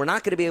 And we're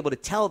not going to be able to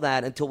tell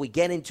that until we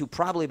get into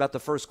probably about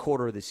the first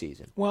quarter of the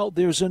season. Well,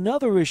 there's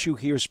another issue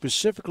here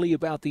specifically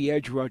about the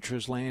edge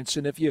rushers, Lance.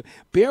 And if you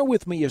bear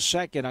with me a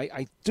second,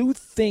 I do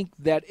think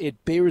that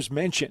it bears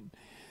mention.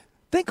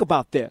 Think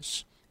about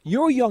this.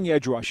 You're a young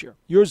edge rusher.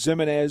 You're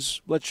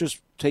Ximines. Let's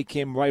just take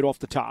him right off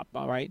the top,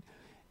 all right?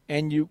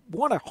 And you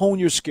want to hone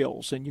your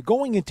skills, and you're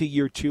going into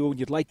year 2, and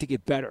you'd like to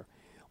get better.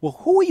 Well,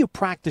 who are you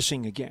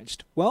practicing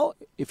against? Well,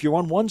 if you're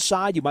on one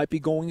side, you might be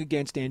going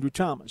against Andrew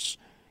Thomas.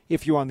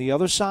 If you're on the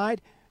other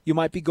side, you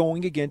might be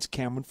going against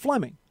Cameron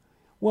Fleming.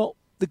 Well,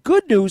 the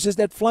good news is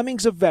that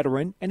Fleming's a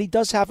veteran, and he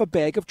does have a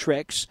bag of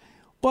tricks,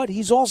 but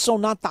he's also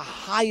not the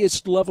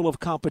highest level of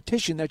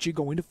competition that you're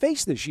going to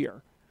face this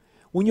year.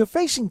 When you're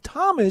facing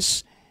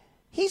Thomas,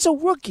 he's a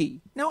rookie.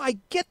 Now, I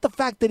get the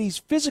fact that he's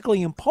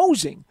physically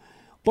imposing,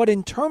 but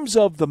in terms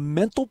of the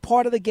mental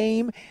part of the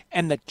game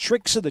and the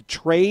tricks of the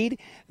trade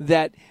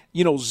that,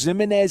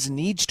 Ximines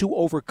needs to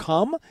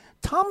overcome,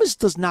 Thomas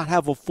does not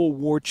have a full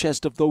war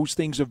chest of those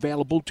things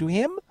available to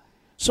him.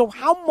 So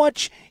how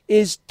much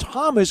is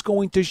Thomas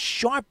going to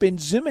sharpen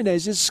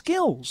Ximines'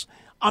 skills?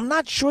 I'm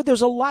not sure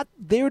there's a lot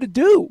there to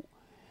do.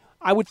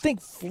 I would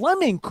think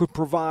Fleming could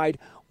provide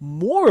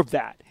more of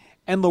that.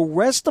 And the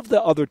rest of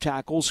the other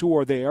tackles who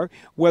are there,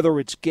 whether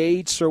it's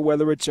Gates or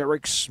whether it's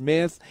Eric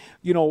Smith,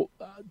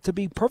 to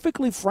be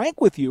perfectly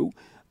frank with you,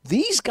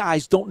 These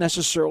guys don't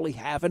necessarily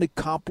have an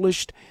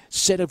accomplished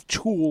set of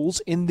tools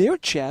in their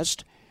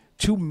chest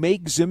to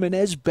make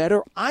Gimenez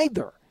better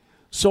either.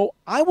 So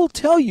I will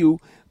tell you,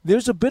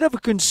 there's a bit of a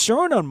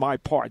concern on my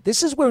part.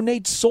 This is where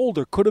Nate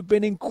Solder could have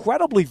been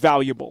incredibly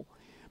valuable.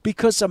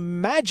 Because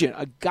imagine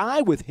a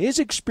guy with his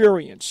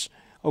experience,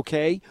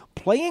 okay,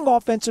 playing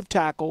offensive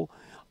tackle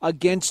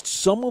against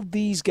some of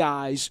these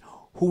guys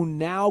who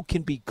now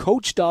can be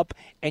coached up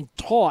and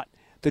taught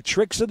the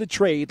tricks of the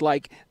trade,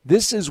 like,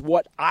 this is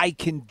what I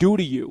can do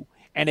to you.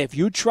 And if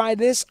you try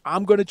this,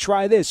 I'm going to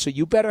try this. So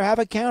you better have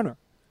a counter.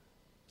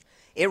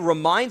 It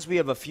reminds me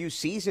of a few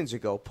seasons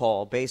ago,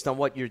 Paul, based on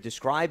what you're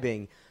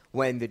describing,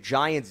 when the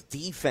Giants'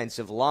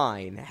 defensive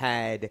line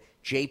had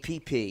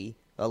JPP,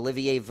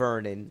 Olivier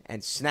Vernon,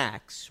 and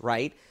Snacks,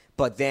 right?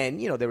 But then,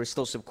 there were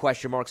still some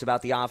question marks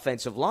about the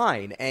offensive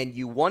line. And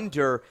you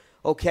wonder,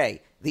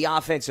 okay, the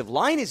offensive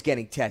line is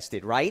getting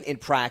tested, right, in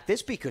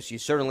practice, because you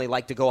certainly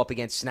like to go up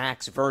against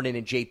Snacks, Vernon,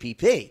 and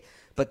JPP.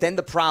 But then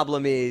the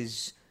problem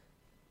is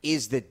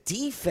the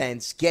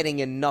defense getting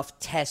enough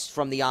tests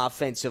from the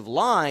offensive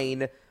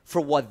line for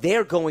what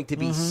they're going to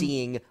be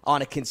seeing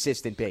on a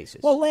consistent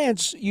basis? Well,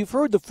 Lance, you've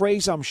heard the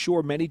phrase, I'm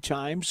sure, many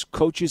times.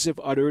 Coaches have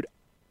uttered,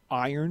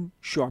 iron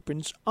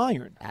sharpens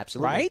iron.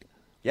 Absolutely. Right?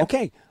 Yep.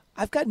 Okay,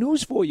 I've got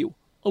news for you.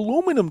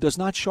 Aluminum does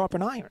not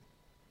sharpen iron.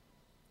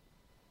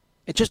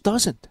 It just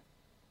doesn't.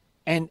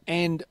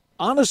 And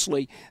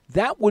honestly,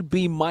 that would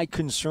be my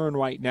concern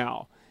right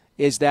now,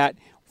 is that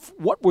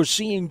what we're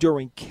seeing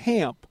during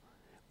camp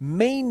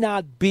may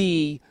not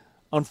be,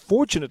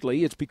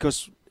 unfortunately, it's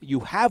because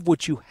you have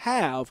what you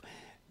have,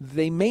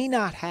 they may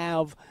not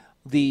have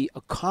the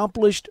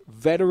accomplished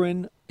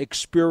veteran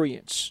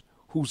experience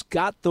who's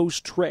got those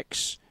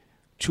tricks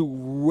to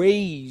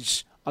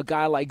raise a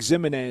guy like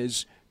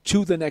Gimenez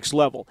to the next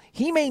level.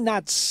 He may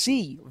not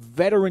see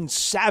veteran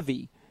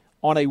savvy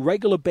on a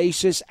regular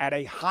basis at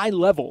a high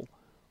level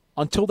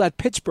until that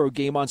Pittsburgh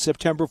game on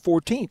September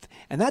 14th.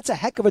 And that's a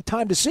heck of a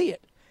time to see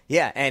it.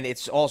 Yeah, and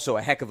it's also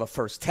a heck of a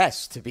first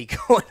test to be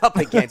going up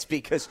against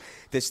because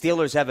the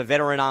Steelers have a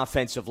veteran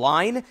offensive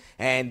line,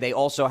 and they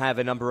also have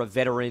a number of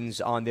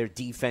veterans on their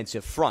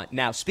defensive front.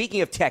 Now,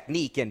 speaking of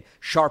technique and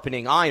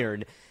sharpening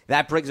iron,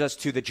 that brings us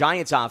to the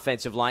Giants'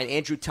 offensive line.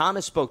 Andrew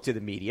Thomas spoke to the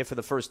media for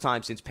the first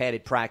time since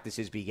padded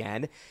practices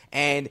began,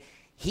 and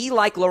he,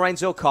 like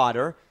Lorenzo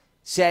Carter,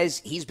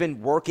 says he's been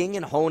working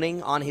and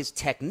honing on his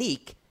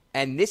technique,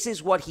 and this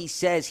is what he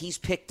says he's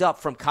picked up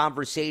from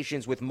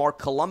conversations with Mark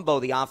Colombo,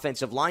 the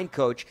offensive line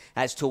coach,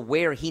 as to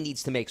where he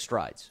needs to make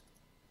strides.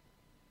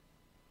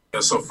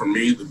 Yeah, so for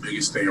me, the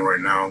biggest thing right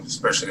now,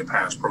 especially in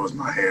pass pro, is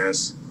my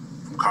hands.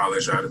 From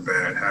college, I had a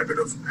bad habit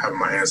of having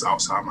my hands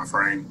outside my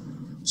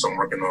frame, so I'm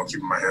working on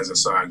keeping my hands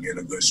inside, getting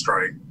a good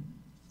strike,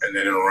 and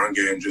then in a run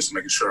game, just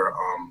making sure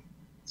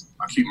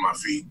I keep my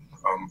feet.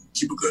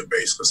 Keep a good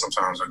base, because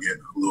sometimes I get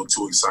a little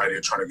too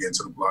excited trying to get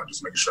into the block,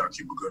 just making sure I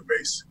keep a good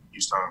base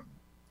each time.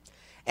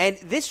 And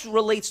this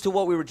relates to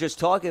what we were just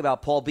talking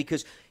about, Paul,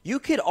 because you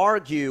could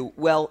argue,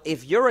 well,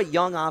 if you're a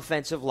young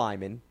offensive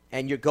lineman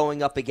and you're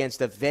going up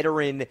against a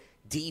veteran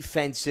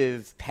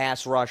defensive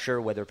pass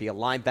rusher, whether it be a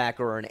linebacker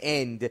or an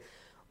end,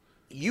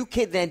 you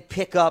can then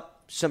pick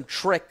up some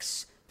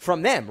tricks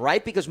from them,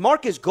 right? Because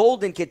Marcus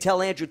Golden could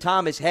tell Andrew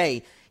Thomas,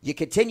 hey, you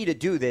continue to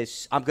do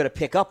this, I'm going to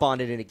pick up on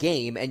it in a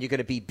game, and you're going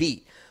to be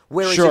beat.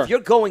 Whereas if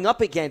you're going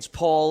up against,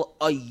 Paul,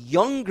 a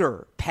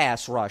younger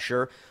pass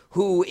rusher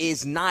who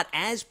is not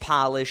as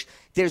polished,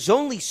 there's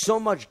only so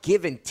much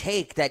give and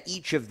take that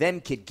each of them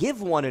could give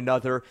one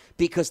another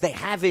because they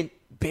haven't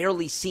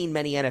barely seen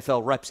many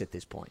NFL reps at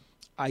this point.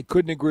 I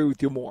couldn't agree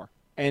with you more.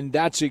 And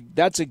that's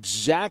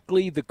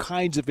exactly the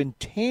kinds of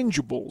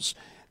intangibles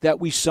that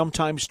we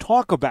sometimes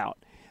talk about.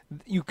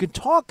 You can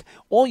talk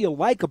all you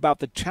like about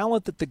the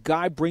talent that the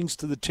guy brings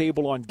to the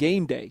table on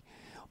game day,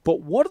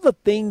 but what are the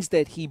things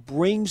that he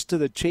brings to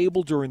the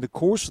table during the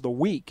course of the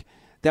week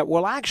that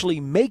will actually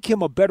make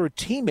him a better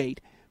teammate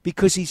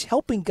because he's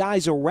helping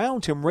guys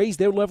around him raise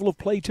their level of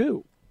play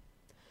too?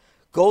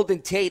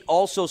 Golden Tate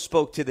also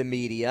spoke to the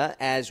media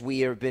as we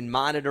have been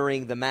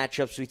monitoring the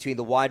matchups between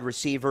the wide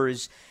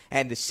receivers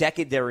and the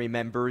secondary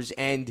members,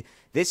 and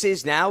this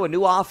is now a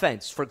new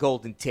offense for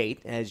Golden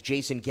Tate as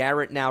Jason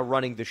Garrett now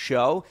running the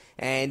show,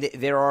 and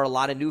there are a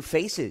lot of new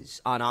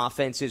faces on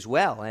offense as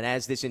well. And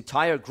as this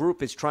entire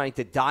group is trying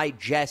to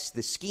digest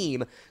the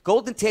scheme,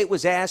 Golden Tate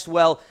was asked,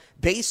 well,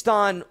 based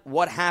on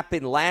what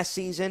happened last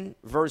season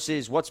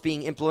versus what's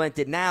being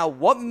implemented now,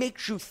 what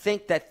makes you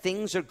think that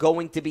things are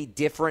going to be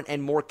different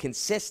and more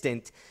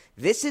consistent?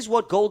 This is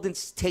what Golden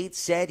Tate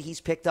said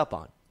he's picked up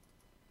on.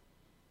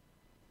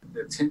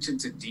 The attention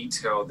to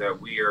detail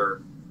that we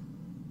are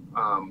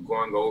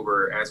going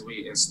over as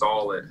we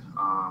install it,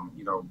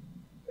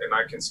 and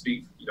I can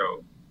speak,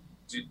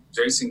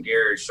 Jason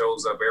Garrett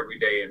shows up every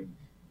day, and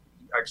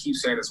I keep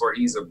saying this where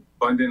he's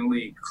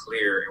abundantly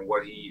clear in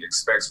what he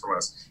expects from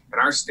us. And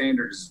our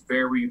standard is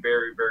very,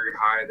 very, very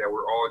high that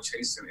we're all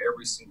chasing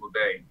every single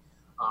day.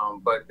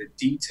 But the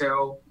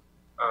detail,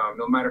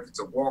 no matter if it's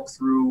a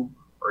walkthrough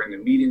or in the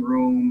meeting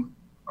room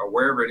or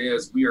wherever it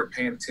is, we are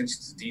paying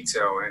attention to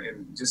detail.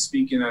 And just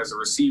speaking as a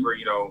receiver,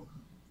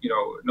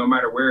 no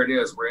matter where it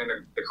is, we're in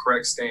the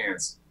correct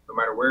stance. No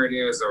matter where it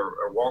is,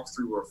 a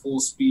walkthrough or full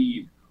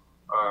speed,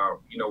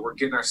 we're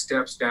getting our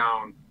steps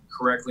down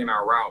correctly in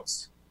our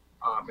routes.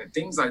 And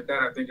things like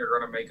that, I think, are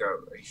going to make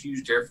a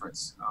huge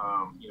difference,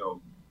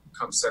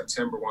 come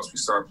September once we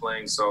start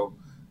playing. So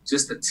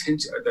just the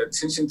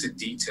attention to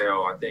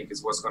detail, I think,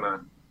 is what's going to,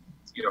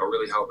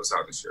 really help us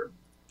out this year.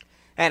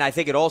 And I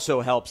think it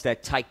also helps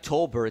that Tyke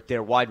Tolbert,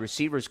 their wide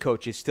receivers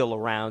coach, is still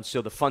around.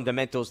 So the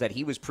fundamentals that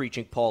he was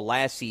preaching, Paul,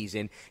 last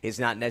season is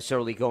not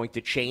necessarily going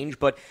to change.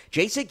 But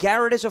Jason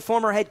Garrett is a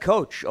former head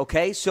coach,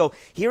 okay? So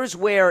here's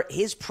where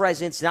his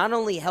presence not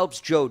only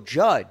helps Joe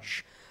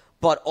Judge,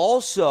 but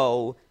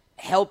also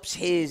helps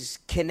his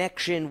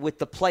connection with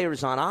the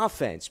players on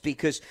offense,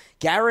 because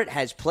Garrett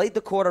has played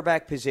the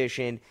quarterback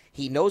position.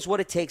 He knows what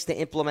it takes to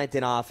implement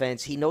an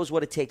offense. He knows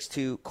what it takes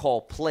to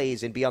call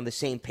plays and be on the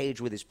same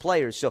page with his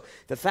players. So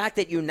the fact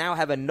that you now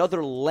have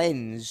another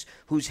lens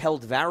who's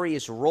held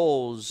various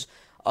roles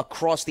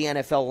across the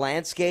NFL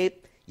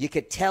landscape, you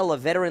could tell a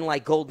veteran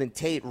like Golden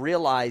Tate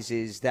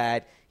realizes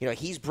that,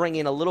 he's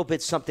bringing a little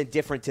bit something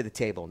different to the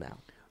table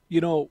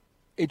now.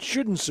 It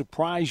shouldn't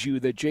surprise you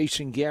that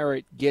Jason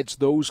Garrett gets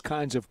those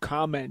kinds of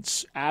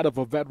comments out of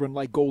a veteran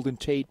like Golden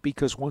Tate,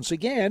 because once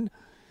again,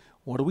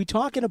 what are we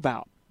talking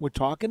about? We're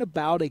talking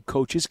about a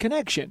coach's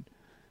connection.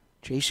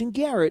 Jason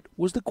Garrett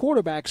was the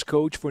quarterback's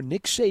coach for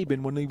Nick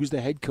Saban when he was the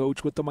head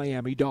coach with the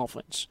Miami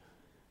Dolphins.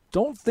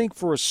 Don't think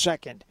for a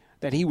second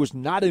that he was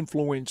not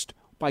influenced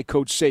by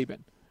Coach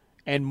Saban.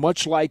 And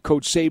much like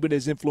Coach Saban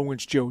has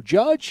influenced Joe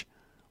Judge,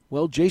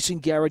 well, Jason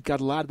Garrett got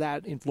a lot of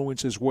that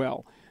influence as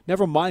well.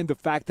 Never mind the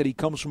fact that he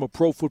comes from a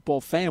pro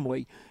football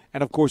family.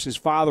 And, of course, his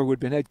father, who had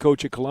been head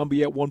coach at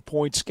Columbia at one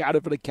point,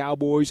 scouted for the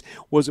Cowboys,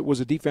 was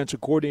a defensive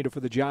coordinator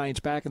for the Giants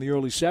back in the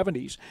early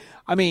 70s.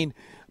 I mean,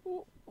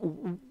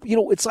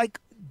 it's like,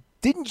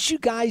 didn't you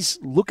guys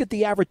look at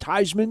the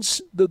advertisements?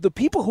 The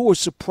people who are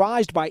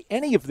surprised by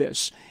any of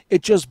this,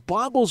 it just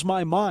boggles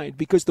my mind,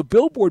 because the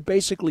billboard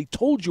basically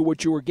told you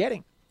what you were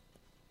getting.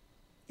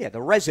 Yeah,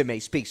 the resume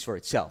speaks for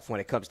itself when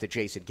it comes to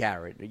Jason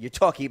Garrett. You're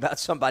talking about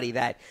somebody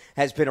that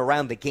has been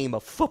around the game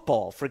of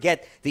football.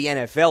 Forget the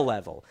NFL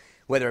level,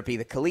 whether it be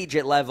the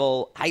collegiate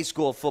level, high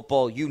school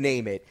football, you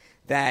name it,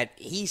 that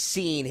he's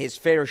seen his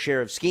fair share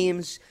of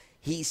schemes.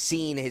 He's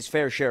seen his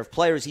fair share of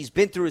players. He's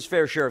been through his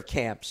fair share of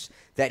camps,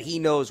 that he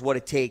knows what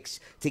it takes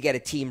to get a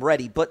team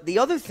ready. But the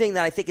other thing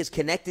that I think is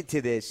connected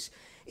to this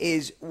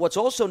is what's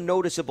also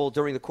noticeable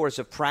during the course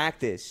of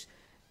practice,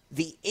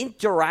 the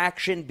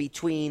interaction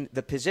between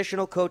the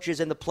positional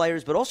coaches and the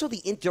players, but also the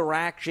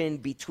interaction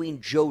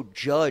between Joe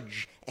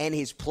Judge and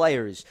his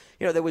players.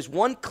 There was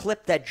one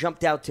clip that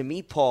jumped out to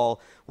me, Paul,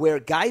 where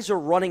guys are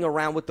running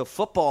around with the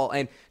football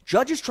and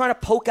Judge is trying to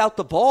poke out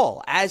the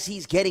ball as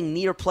he's getting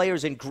near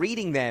players and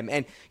greeting them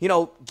and,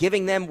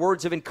 giving them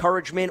words of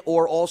encouragement,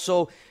 or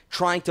also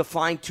trying to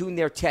fine-tune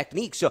their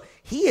technique. So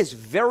he is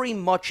very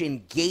much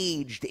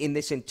engaged in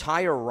this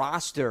entire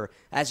roster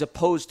as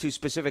opposed to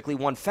specifically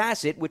one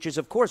facet, which is,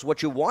 of course,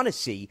 what you want to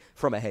see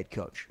from a head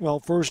coach. Well,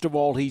 first of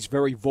all, he's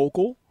very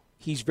vocal.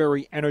 He's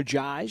very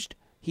energized.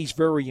 He's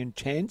very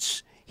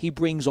intense. He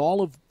brings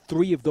all of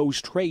three of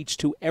those traits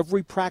to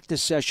every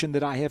practice session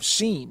that I have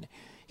seen.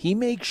 He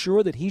makes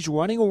sure that he's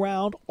running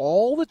around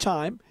all the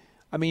time.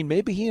 I mean,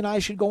 maybe he and I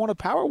should go on a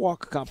power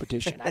walk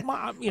competition.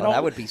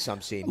 That would be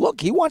some scene.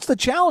 Look, he wants to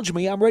challenge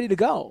me. I'm ready to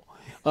go.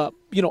 I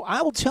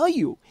will tell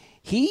you,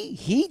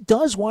 he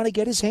does want to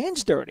get his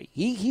hands dirty.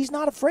 He's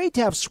not afraid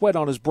to have sweat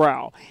on his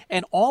brow.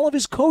 And all of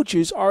his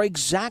coaches are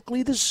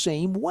exactly the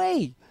same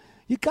way.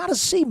 You got to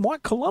see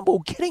Mark Colombo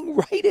getting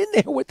right in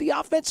there with the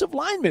offensive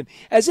lineman,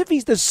 as if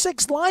he's the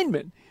sixth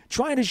lineman,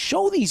 trying to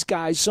show these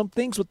guys some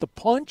things with the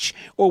punch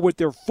or with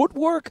their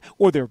footwork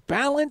or their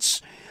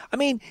balance. I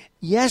mean,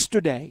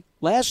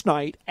 last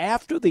night,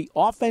 after the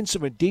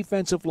offensive and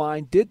defensive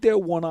line did their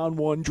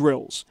one-on-one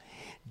drills,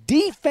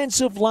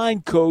 defensive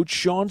line coach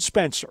Sean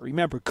Spencer,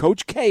 remember,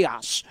 Coach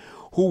Chaos,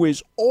 who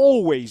is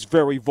always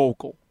very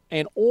vocal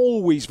and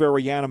always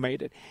very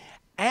animated,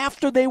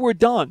 after they were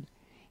done,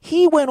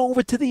 he went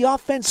over to the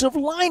offensive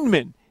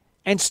linemen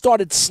and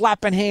started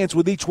slapping hands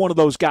with each one of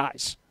those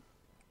guys.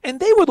 And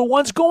they were the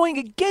ones going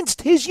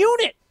against his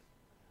unit.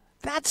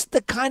 That's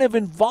the kind of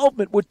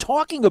involvement we're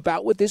talking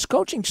about with this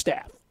coaching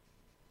staff.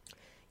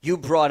 You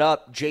brought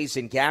up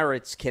Jason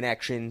Garrett's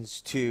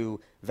connections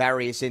to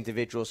various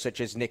individuals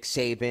such as Nick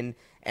Saban,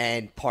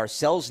 and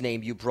Parcells'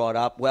 name you brought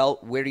up. Well,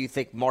 where do you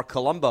think Mark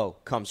Colombo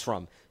comes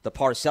from? The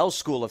Parcells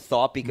school of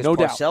thought, because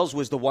Parcells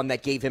was the one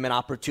that gave him an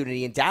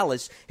opportunity in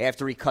Dallas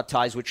after he cut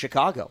ties with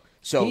Chicago.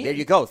 So there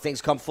you go.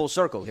 Things come full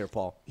circle here,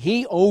 Paul.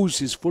 He owes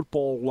his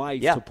football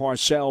life to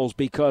Parcells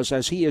because,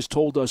 as he has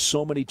told us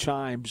so many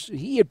times,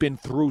 he had been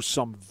through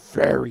some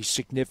very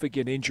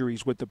significant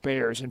injuries with the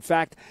Bears. In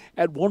fact,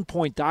 at one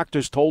point,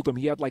 doctors told him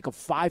he had like a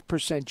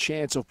 5%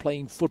 chance of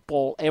playing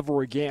football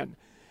ever again.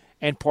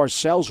 and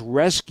Parcells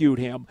rescued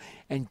him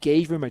and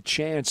gave him a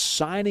chance,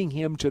 signing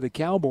him to the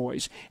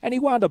Cowboys. And he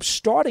wound up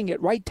starting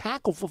at right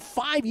tackle for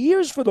 5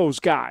 years for those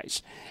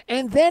guys.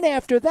 And then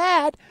after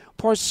that,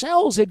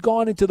 Parcells had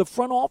gone into the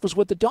front office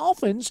with the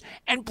Dolphins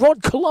and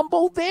brought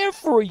Colombo there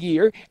for a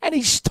year, and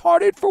he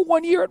started for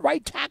 1 year at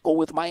right tackle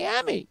with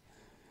Miami.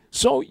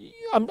 So,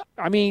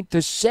 I mean,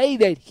 to say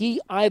that he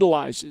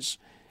idolizes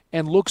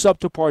and looks up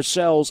to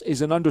Parcells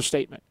is an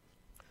understatement.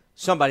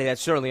 Somebody that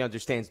certainly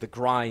understands the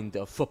grind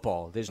of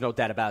football. There's no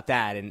doubt about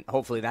that, and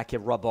hopefully that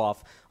can rub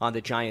off on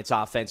the Giants'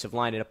 offensive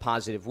line in a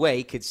positive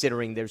way,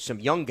 considering there's some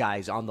young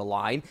guys on the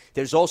line.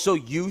 There's also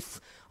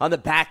youth on the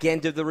back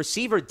end of the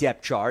receiver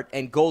depth chart,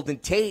 and Golden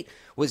Tate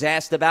was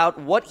asked about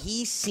what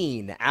he's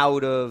seen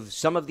out of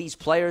some of these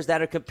players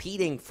that are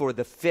competing for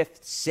the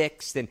 5th,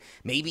 6th, and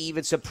maybe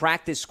even some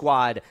practice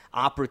squad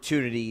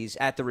opportunities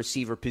at the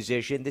receiver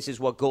position. This is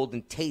what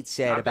Golden Tate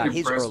said about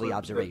his early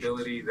observations. The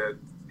ability that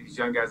these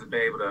young guys have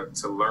been able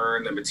to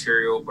learn the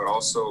material, but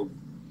also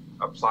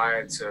apply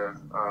it to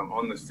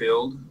on the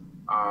field.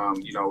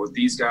 With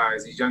these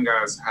guys, these young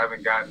guys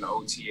haven't gotten the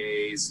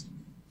OTAs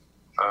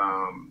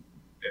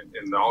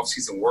in the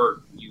offseason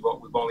work.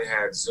 We've only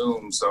had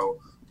Zoom, so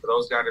for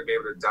those guys to be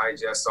able to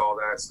digest all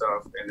that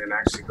stuff and then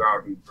actually go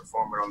out and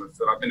perform it on the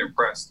field, I've been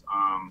impressed.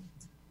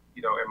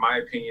 In my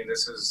opinion,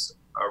 this is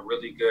a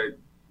really good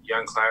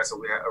young class of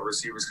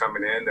receivers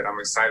coming in that I'm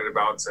excited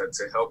about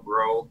to help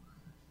grow.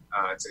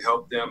 To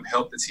help them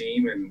help the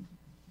team, and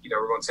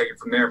we're going to take it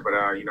from there. But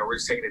we're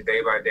just taking it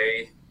day by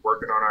day,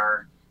 working on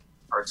our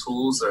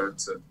tools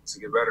to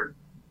get better.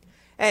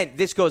 And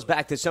this goes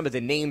back to some of the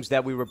names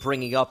that we were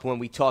bringing up when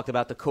we talked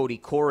about the Cody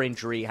Core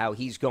injury, how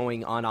he's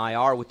going on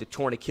IR with the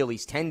torn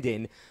Achilles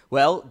tendon.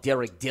 Well,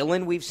 Derek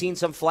Dillon, we've seen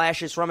some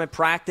flashes from in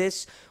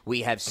practice.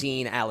 We have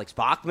seen Alex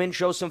Bachman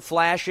show some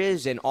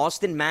flashes, and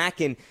Austin Mack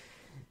and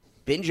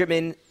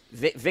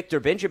Victor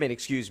Benjamin,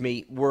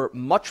 were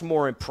much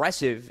more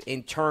impressive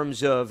in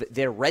terms of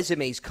their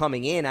resumes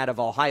coming in out of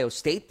Ohio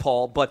State,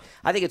 Paul. But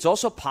I think it's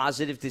also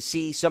positive to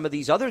see some of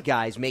these other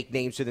guys make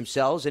names for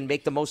themselves and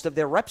make the most of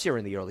their reps here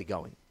in the early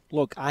going.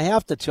 Look, I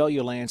have to tell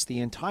you, Lance, the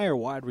entire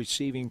wide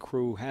receiving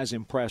crew has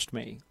impressed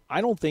me. I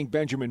don't think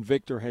Benjamin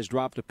Victor has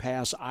dropped a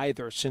pass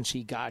either since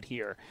he got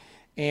here.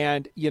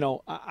 And,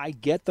 I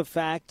get the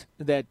fact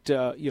that,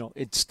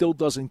 it still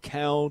doesn't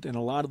count, and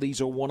a lot of these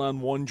are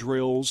one-on-one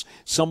drills.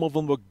 Some of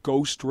them are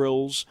ghost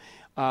drills.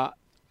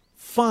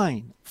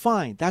 Fine.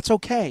 That's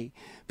okay,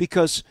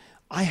 because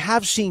I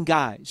have seen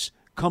guys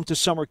come to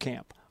summer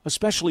camp,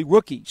 especially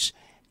rookies,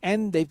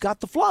 and they've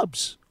got the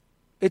flubs.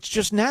 It's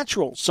just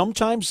natural.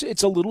 Sometimes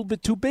it's a little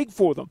bit too big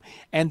for them,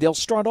 and they'll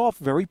start off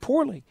very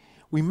poorly.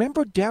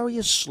 Remember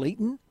Darius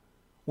Slayton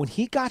when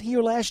he got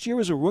here last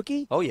year as a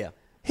rookie? Oh, yeah.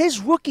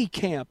 His rookie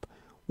camp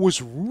was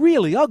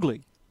really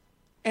ugly.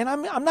 And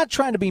I'm not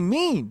trying to be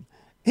mean.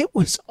 It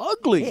was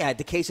ugly. He had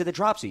the case of the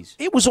dropsies.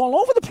 It was all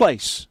over the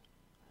place.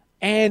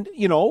 And,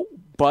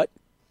 but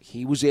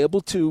he was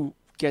able to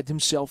get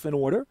himself in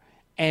order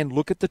and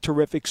look at the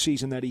terrific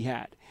season that he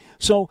had.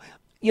 So,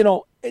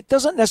 it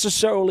doesn't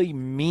necessarily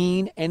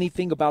mean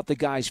anything about the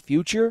guy's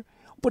future,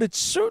 but it's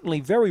certainly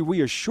very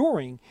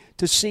reassuring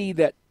to see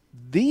that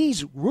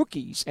these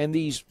rookies and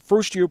these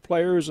first-year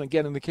players,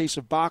 again, in the case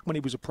of Bachman, he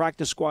was a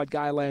practice squad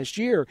guy last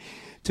year,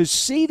 to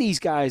see these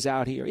guys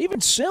out here, even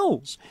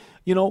Sills,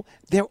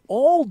 they're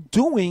all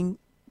doing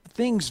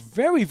things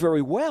very,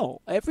 very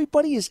well.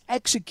 Everybody is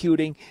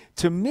executing,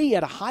 to me,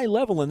 at a high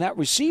level in that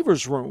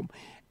receivers room.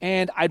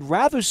 And I'd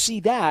rather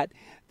see that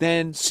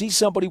than see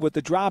somebody with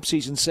the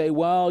dropsies and say,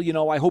 well,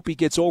 I hope he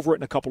gets over it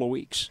in a couple of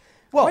weeks.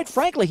 Well, quite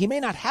frankly, he may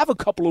not have a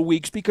couple of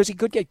weeks because he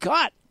could get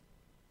cut.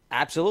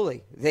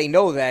 Absolutely. They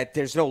know that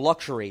there's no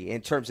luxury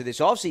in terms of this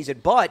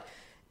offseason. But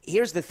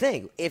here's the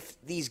thing.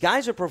 If these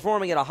guys are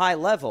performing at a high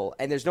level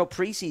and there's no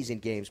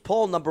preseason games,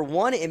 Paul, number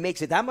one, it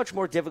makes it that much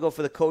more difficult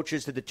for the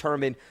coaches to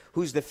determine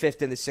who's the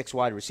 5th and the 6th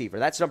wide receiver.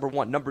 That's number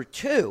one. Number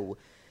two,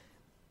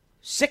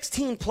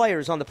 16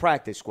 players on the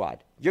practice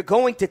squad. You're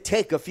going to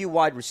take a few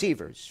wide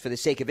receivers for the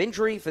sake of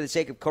injury, for the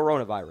sake of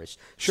coronavirus.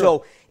 Sure.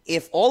 So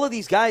if all of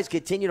these guys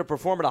continue to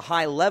perform at a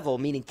high level,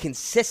 meaning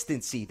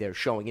consistency they're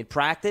showing in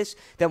practice,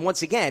 then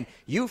once again,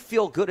 you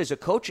feel good as a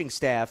coaching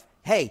staff,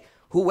 hey,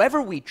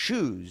 whoever we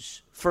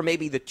choose for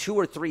maybe the 2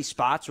 or 3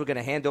 spots we're going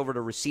to hand over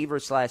to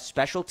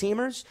receiver/special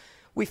teamers,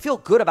 we feel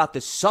good about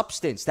the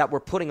substance that we're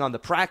putting on the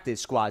practice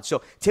squad.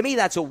 So to me,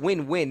 that's a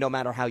win-win no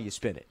matter how you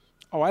spin it.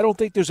 Oh, I don't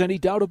think there's any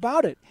doubt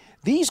about it.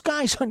 These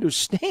guys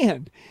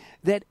understand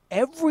that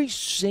every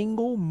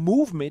single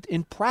movement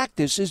in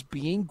practice is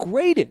being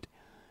graded.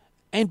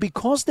 And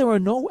because there are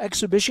no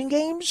exhibition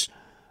games,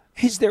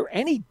 is there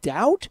any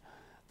doubt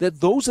that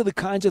those are the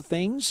kinds of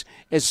things,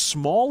 as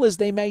small as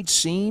they might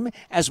seem,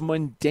 as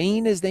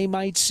mundane as they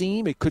might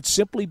seem, it could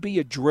simply be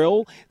a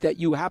drill that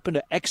you happen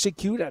to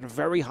execute at a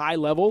very high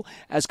level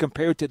as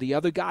compared to the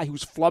other guy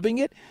who's flubbing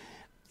it?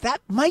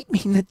 That might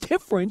mean the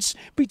difference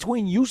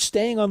between you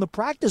staying on the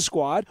practice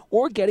squad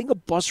or getting a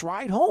bus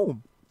ride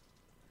home.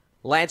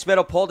 Lance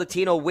Meadow, Paul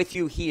Dottino with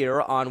you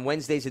here on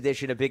Wednesday's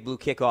edition of Big Blue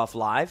Kickoff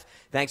Live.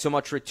 Thanks so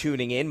much for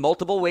tuning in.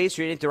 Multiple ways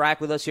for you to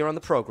interact with us here on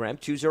the program.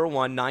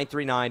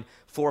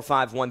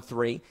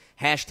 201-939-4513.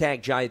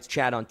 Hashtag Giants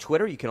Chat on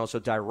Twitter. You can also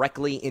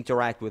directly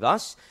interact with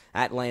us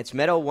at Lance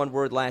Meadow. One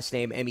word, last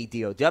name,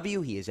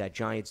 MEDOW. He is at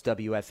Giants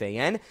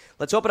WFAN.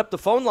 Let's open up the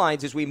phone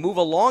lines as we move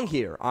along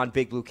here on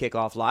Big Blue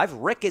Kickoff Live.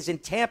 Rick is in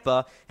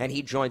Tampa, and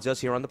he joins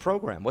us here on the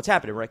program. What's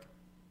happening, Rick?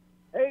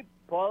 Hey,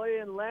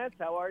 Paulie and Lance,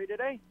 how are you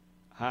today?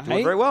 Hi.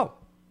 Doing very well.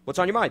 What's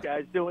on your mind? You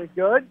guys doing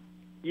good?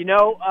 You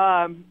know,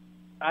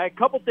 a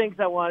couple things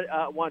I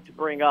want to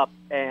bring up,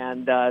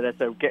 and that's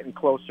getting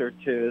closer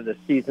to the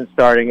season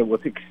starting and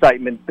with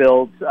excitement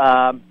builds.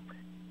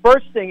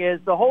 First thing is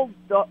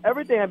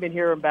everything I've been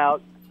hearing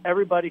about,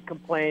 everybody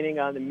complaining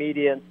on the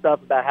media and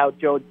stuff about how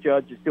Joe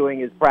Judge is doing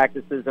his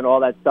practices and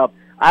all that stuff.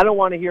 I don't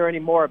want to hear any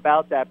more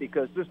about that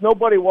because there's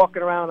nobody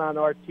walking around on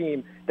our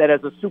team that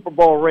has a Super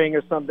Bowl ring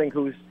or something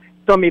who's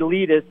some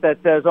elitist that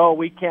says, oh,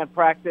 we can't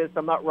practice,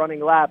 I'm not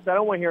running laps. I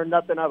don't want to hear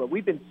nothing of it.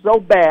 We've been so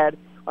bad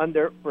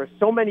for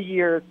so many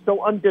years,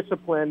 so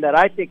undisciplined, that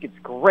I think it's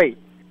great.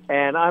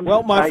 And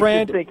my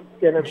friend,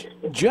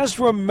 just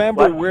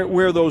remember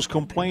where those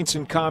complaints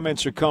and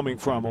comments are coming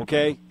from,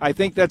 okay? I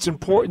think that's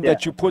important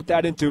that you put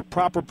that into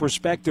proper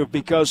perspective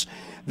because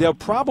they're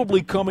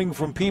probably coming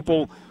from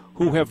people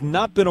who have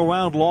not been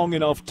around long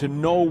enough to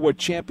know what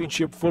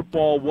championship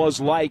football was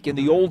like in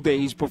the old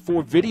days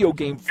before video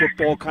game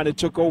football kind of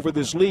took over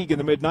this league in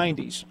the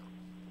mid-'90s.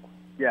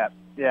 Yeah.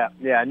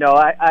 No,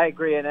 I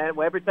agree. And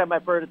every time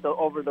I've heard it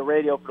over the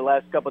radio for the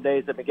last couple of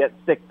days, I've been getting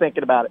sick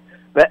thinking about it.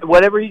 But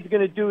whatever he's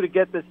going to do to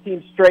get this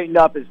team straightened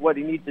up is what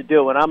he needs to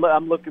do. And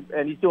I'm looking,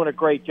 and he's doing a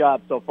great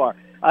job so far.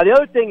 The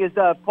other thing is,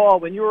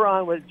 Paul, when you were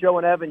on with Joe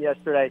and Evan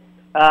yesterday,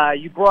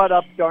 you brought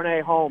up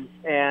Darnay Holmes,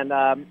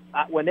 and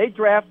when they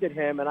drafted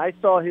him, and I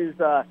saw his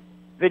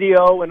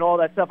video and all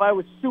that stuff, I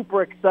was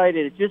super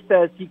excited. It just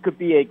says he could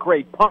be a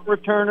great punt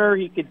returner.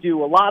 He could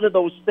do a lot of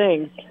those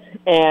things,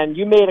 and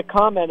you made a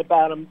comment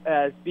about him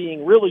as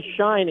being really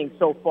shining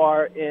so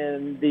far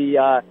in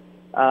the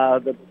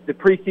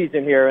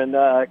preseason here in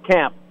the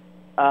camp.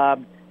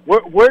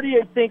 Where do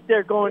you think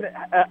they're going?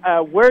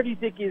 Where do you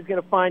think he's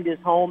going to find his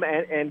home?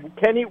 And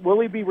will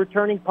he be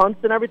returning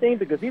punts and everything?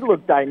 Because he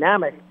looked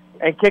dynamic.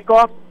 And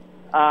kickoff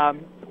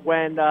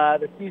when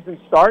the season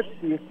starts,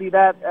 do you see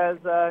that as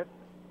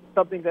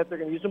something that they're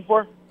going to use him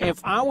for? If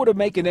I were to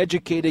make an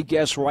educated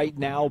guess right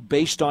now,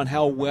 based on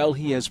how well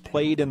he has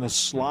played in the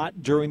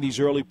slot during these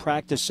early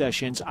practice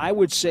sessions, I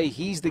would say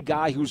he's the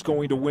guy who's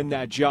going to win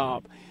that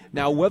job.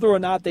 Now, whether or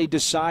not they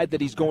decide that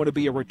he's going to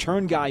be a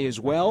return guy as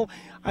well,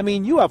 I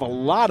mean, you have a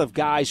lot of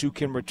guys who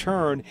can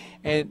return,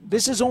 and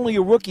this is only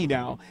a rookie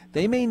now.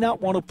 They may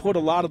not want to put a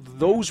lot of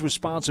those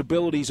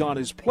responsibilities on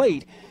his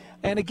plate.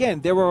 And again,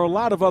 there are a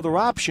lot of other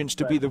options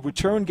to be the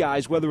return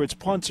guys, whether it's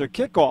punts or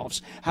kickoffs.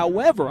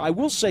 However, I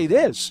will say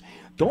this.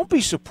 Don't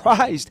be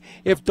surprised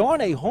if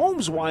Darnay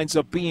Holmes winds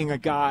up being a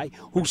guy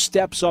who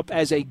steps up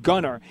as a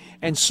gunner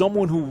and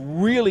someone who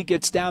really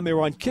gets down there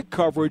on kick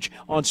coverage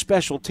on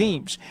special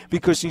teams,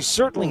 because he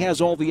certainly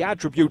has all the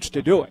attributes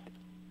to do it.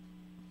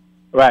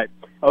 Right.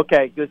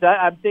 Okay, because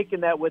I'm thinking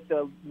that with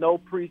the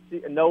no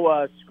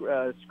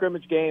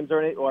scrimmage games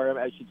or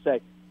I should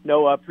say,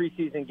 no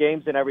preseason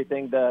games and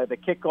everything, the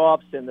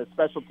kickoffs and the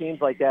special teams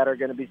like that are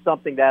going to be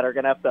something that are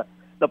going to have to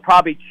they'll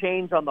probably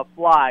change on the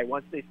fly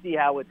once they see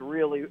how it's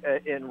really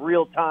in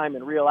real time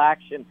and real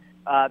action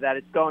that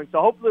it's going. So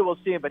hopefully we'll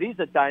see him, but he's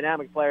a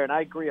dynamic player, and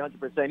I agree 100%.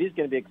 He's going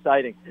to be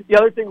exciting. The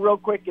other thing real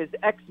quick is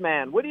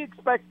X-Man. What do you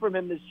expect from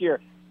him this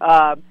year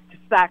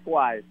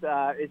sack-wise?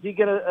 Is he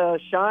going to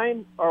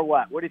shine or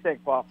what? What do you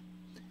think, Paul?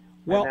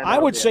 Well, I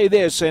would say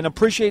this, and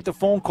appreciate the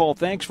phone call.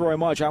 Thanks very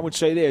much. I would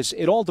say this.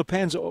 It all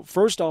depends,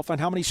 first off, on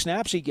how many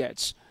snaps he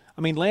gets.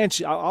 I mean,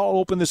 Lance, I'll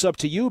open this up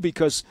to you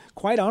because,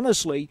 quite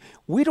honestly,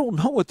 we don't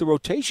know what the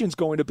rotation's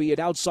going to be at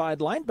outside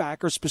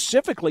linebacker,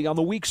 specifically on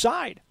the weak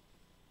side.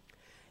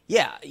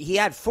 Yeah, he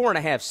had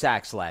 4.5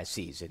 sacks last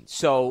season.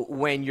 So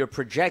when you're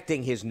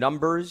projecting his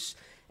numbers,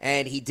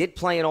 and he did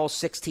play in all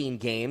 16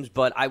 games,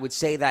 but I would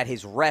say that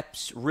his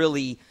reps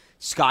really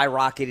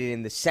skyrocketed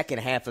in the second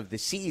half of the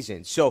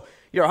season. So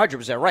you're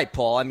 100% right,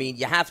 Paul. I mean,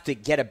 you have to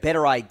get a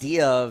better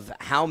idea of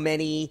how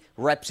many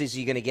reps is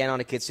he going to get on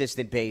a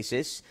consistent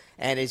basis,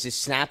 and is his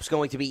snaps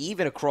going to be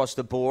even across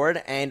the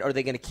board, and are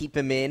they going to keep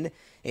him in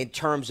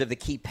terms of the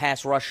key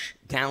pass rush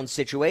down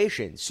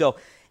situations? So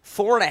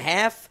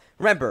 4.5,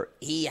 remember,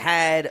 he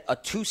had a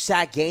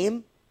 2-sack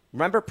game.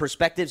 Remember,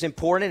 perspective's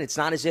important. It's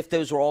not as if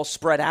those were all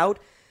spread out.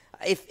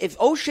 If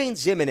O'Shane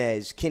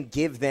Ximines can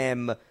give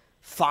them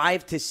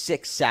 5 to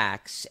 6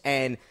 sacks,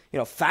 and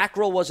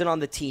Fackrell wasn't on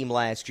the team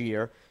last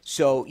year,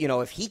 so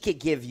if he could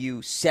give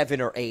you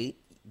 7 or 8,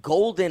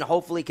 Golden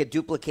hopefully could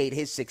duplicate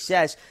his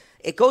success.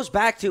 It goes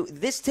back to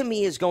this. To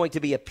me, is going to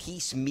be a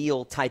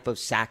piecemeal type of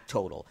sack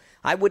total.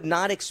 I would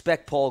not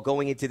expect, Paul,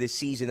 going into this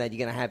season that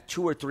you're going to have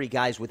 2 or 3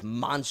 guys with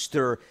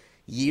monster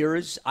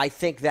years. I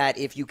think that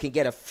if you can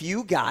get a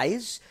few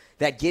guys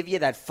that give you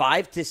that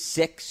 5 to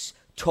 6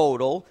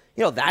 total,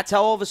 that's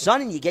how all of a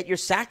sudden you get your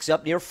sacks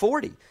up near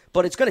 40.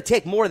 But it's going to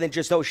take more than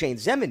just Oshane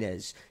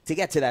Ximines to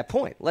get to that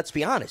point. Let's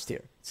be honest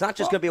here. It's not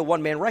just going to be a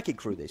one-man wrecking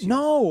crew this year.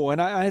 No,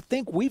 and I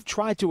think we've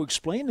tried to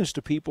explain this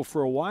to people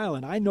for a while,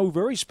 and I know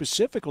very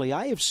specifically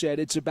I have said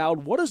it's about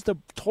what is the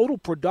total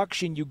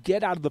production you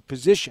get out of the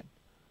position.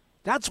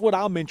 That's what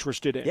I'm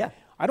interested in. Yeah.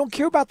 I don't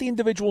care about the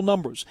individual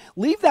numbers.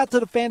 Leave that to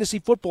the fantasy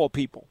football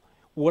people.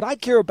 What I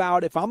care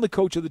about, if I'm the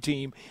coach of the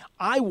team,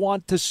 I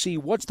want to see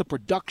what's the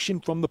production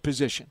from the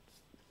position.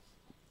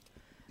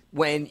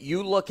 When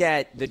you look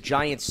at the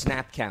Giants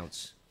snap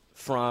counts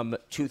from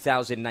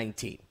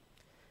 2019,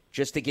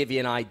 just to give you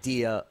an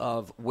idea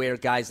of where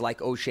guys like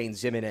Oshane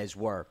Ximines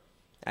were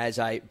as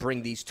I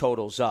bring these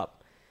totals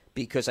up,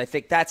 because I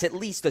think that's at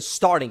least a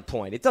starting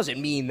point. It doesn't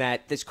mean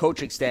that this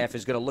coaching staff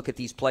is going to look at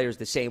these players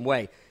the same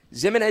way.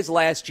 Ximines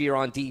last year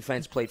on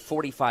defense played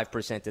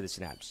 45% of the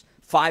snaps,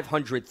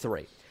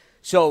 503.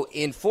 So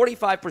in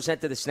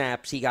 45% of the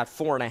snaps, he got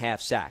 4.5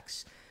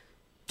 sacks.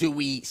 Do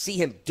we see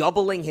him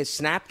doubling his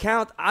snap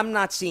count? I'm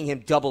not seeing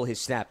him double his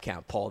snap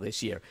count, Paul,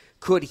 this year.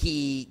 Could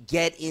he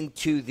get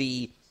into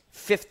the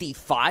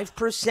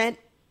 55%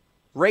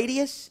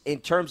 radius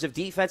in terms of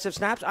defensive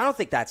snaps? I don't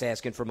think that's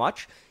asking for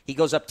much. He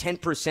goes up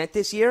 10%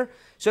 this year.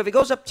 So if he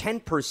goes up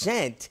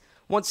 10%,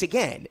 once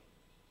again,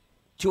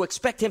 to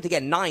expect him to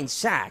get 9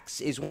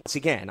 sacks is, once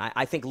again,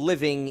 I think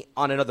living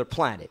on another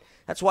planet.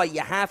 That's why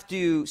you have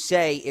to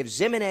say if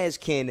Ximines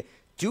can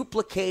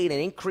duplicate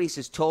and increase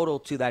his total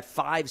to that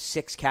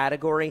 5-6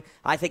 category,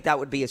 I think that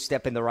would be a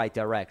step in the right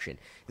direction.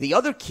 The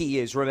other key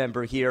is,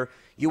 remember here,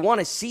 you want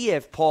to see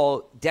if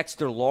Paul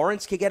Dexter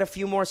Lawrence could get a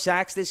few more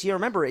sacks this year.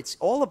 Remember, it's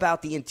all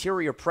about the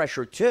interior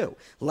pressure too.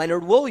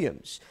 Leonard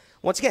Williams,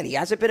 once again, he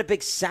hasn't been a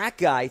big sack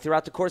guy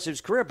throughout the course of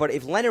his career, but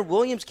if Leonard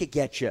Williams could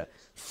get you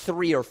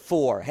 3 or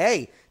 4,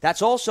 hey,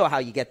 that's also how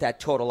you get that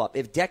total up.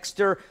 If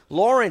Dexter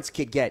Lawrence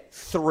could get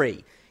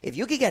 3, if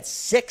you could get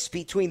 6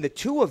 between the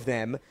two of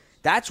them,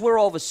 that's where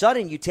all of a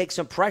sudden you take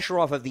some pressure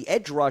off of the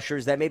edge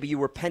rushers that maybe you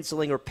were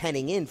penciling or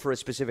penning in for a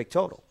specific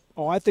total.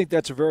 Oh, I think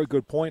that's a very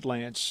good point,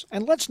 Lance.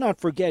 And let's not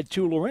forget,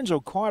 too, Lorenzo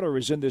Carter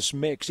is in this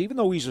mix, even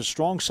though he's a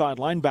strong side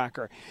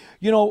linebacker.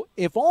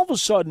 If all of a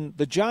sudden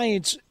the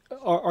Giants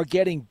are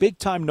getting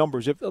big-time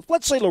numbers, if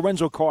let's say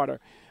Lorenzo Carter,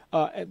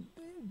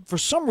 for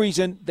some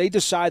reason they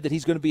decide that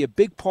he's going to be a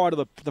big part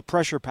of the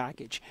pressure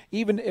package,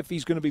 even if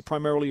he's going to be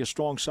primarily a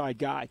strong side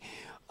guy.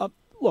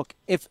 Look,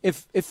 if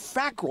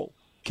Fackrell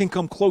can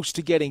come close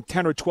to getting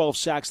 10 or 12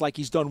 sacks like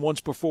he's done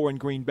once before in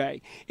Green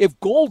Bay, if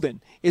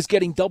Golden is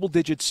getting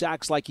double-digit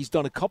sacks like he's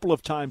done a couple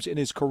of times in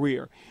his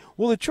career,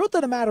 well, the truth of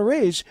the matter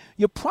is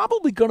you're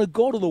probably going to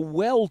go to the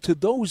well to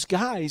those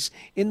guys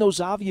in those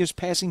obvious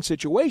passing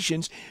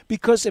situations,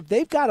 because if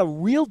they've got a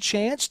real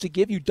chance to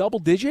give you double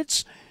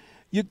digits,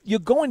 you're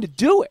going to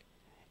do it,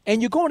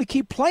 and you're going to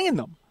keep playing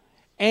them.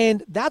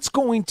 And that's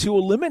going to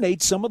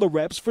eliminate some of the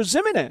reps for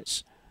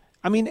Ximines.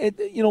 I mean,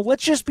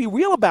 let's just be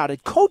real about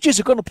it. Coaches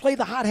are going to play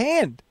the hot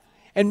hand.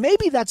 And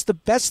maybe that's the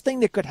best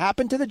thing that could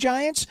happen to the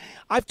Giants.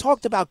 I've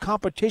talked about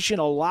competition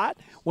a lot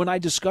when I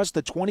discussed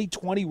the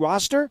 2020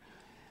 roster.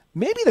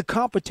 Maybe the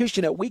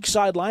competition at weak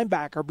side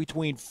linebacker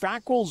between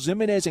Fackrell,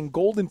 Ximines, and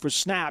Golden for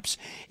snaps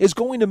is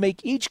going to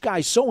make each guy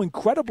so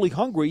incredibly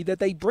hungry that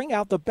they bring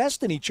out the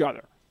best in each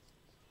other.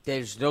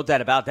 There's no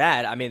doubt about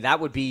that. I mean, that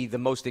would be the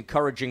most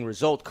encouraging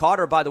result.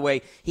 Carter, by the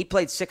way, he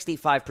played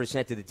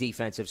 65% of the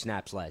defensive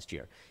snaps last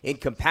year, in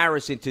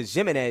comparison to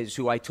Ximines,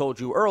 who I told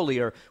you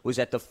earlier was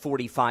at the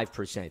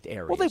 45%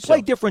 area. Well, they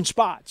play different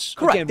spots.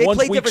 Correct. Again, they one's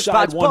play weak different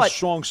side, spots, one's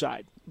strong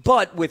side.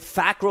 But with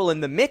Fackrell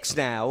in the mix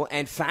now,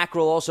 and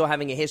Fackrell also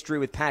having a history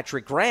with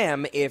Patrick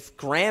Graham, if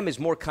Graham is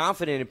more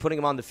confident in putting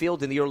him on the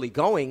field in the early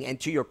going, and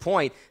to your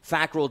point,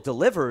 Fackrell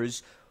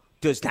delivers,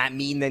 does that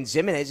mean then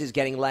Ximines is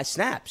getting less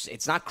snaps?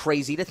 It's not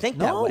crazy to think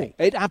that way.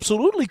 It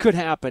absolutely could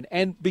happen.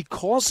 And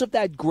because of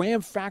that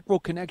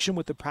Graham-Fackrell connection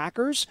with the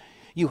Packers,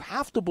 you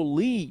have to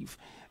believe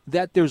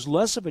that there's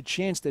less of a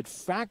chance that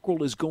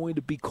Fackrell is going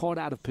to be caught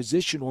out of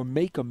position or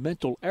make a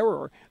mental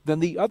error than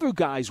the other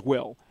guys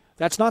will.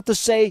 That's not to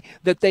say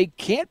that they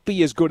can't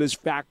be as good as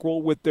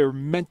Fackrell with their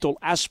mental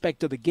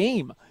aspect of the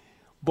game.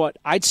 But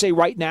I'd say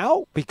right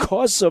now,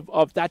 because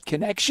of that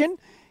connection,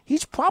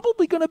 he's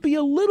probably going to be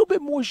a little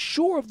bit more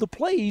sure of the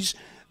plays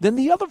than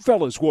the other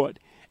fellas would.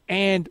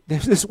 And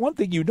there's one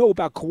thing you know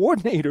about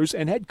coordinators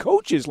and head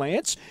coaches,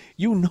 Lance.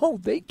 You know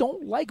they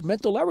don't like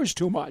mental errors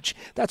too much.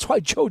 That's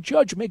why Joe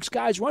Judge makes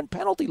guys run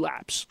penalty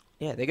laps.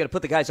 Yeah, they got to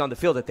put the guys on the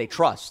field that they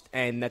trust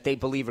and that they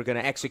believe are going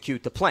to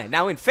execute the plan.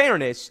 Now, in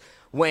fairness,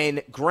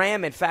 when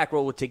Graham and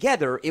Fackrell were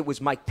together, it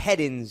was Mike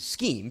Pettin's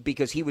scheme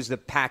because he was the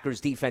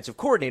Packers' defensive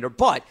coordinator.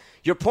 But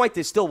your point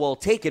is still well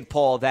taken,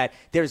 Paul, that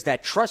there's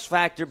that trust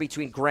factor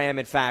between Graham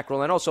and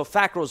Fackrell. And also,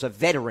 Fackrell's a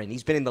veteran.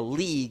 He's been in the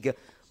league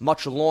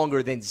much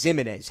longer than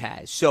Ximines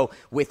has. So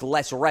with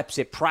less reps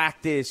at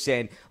practice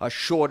and a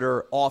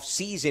shorter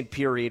off-season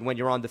period when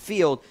you're on the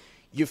field,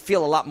 you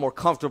feel a lot more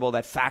comfortable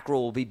that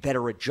Fackrell will be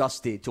better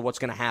adjusted to what's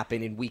going to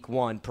happen in week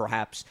one,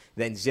 perhaps,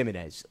 than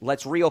Ximines.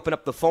 Let's reopen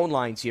up the phone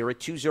lines here at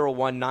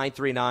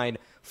 201-939-42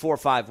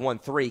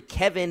 888-267-4513.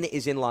 Kevin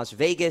is in Las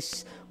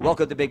Vegas.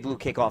 Welcome to Big Blue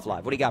Kickoff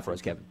Live. What do you got for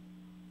us, Kevin?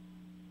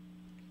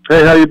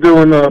 Hey, how you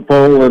doing,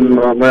 Paul and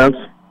Lance?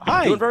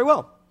 Hi. Doing very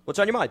well. What's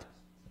on your mind?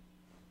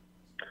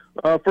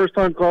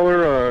 First-time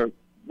caller.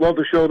 Love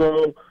the show,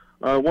 though.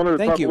 Wanted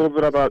to talk a little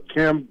bit about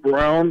Cam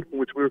Brown,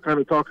 which we were kind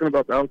of talking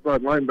about the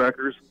outside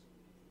linebackers.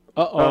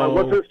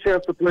 What's his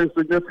chance to play a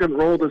significant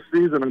role this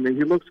season? I mean,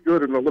 he looks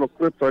good in the little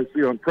clips I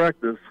see on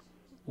practice.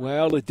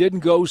 Well, it didn't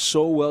go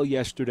so well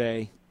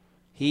yesterday.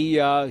 He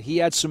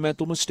had some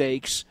mental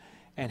mistakes.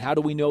 And how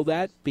do we know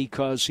that?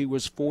 Because he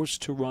was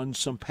forced to run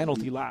some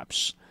penalty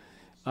laps.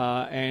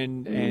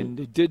 And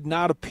it did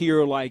not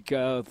appear like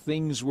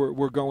things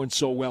were going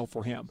so well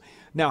for him.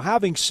 Now,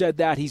 having said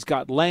that, he's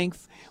got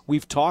length.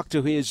 We've talked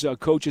to his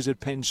coaches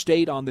at Penn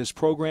State on this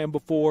program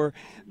before.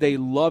 They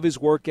love his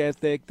work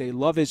ethic. They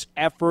love his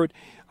effort.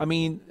 I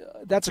mean,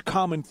 that's a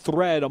common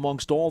thread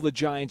amongst all the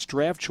Giants'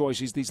 draft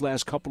choices these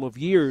last couple of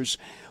years.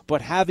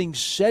 But having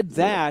said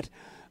that,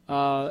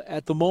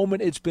 at the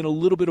moment, it's been a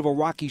little bit of a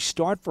rocky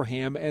start for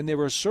him, and there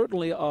are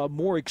certainly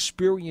more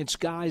experienced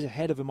guys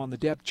ahead of him on the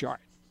depth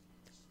chart.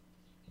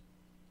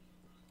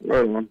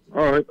 Right on.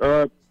 All right.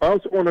 I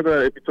also wanted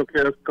to, if it's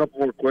okay, ask a couple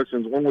more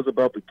questions. One was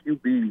about the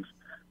QBs.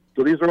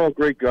 So these are all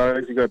great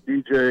guys. You got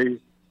DJ,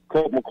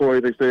 Colt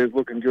McCoy, they say is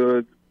looking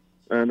good.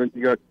 And then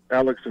you got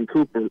Alex and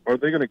Cooper. Are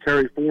they going to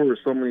carry forward, or is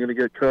somebody going to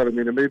get cut? I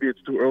mean, and maybe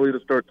it's too early to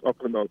start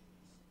talking about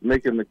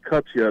making the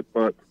cuts yet,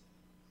 but...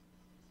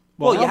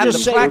 Well, you have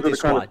the practice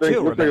squad,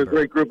 too, looks like a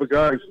great group of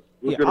guys.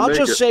 Yeah, I'll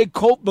just say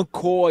Colt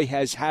McCoy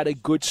has had a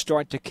good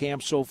start to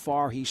camp so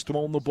far. He's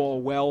thrown the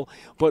ball well.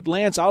 But,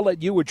 Lance, I'll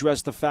let you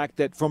address the fact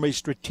that from a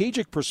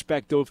strategic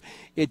perspective,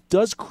 it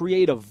does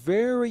create a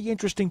very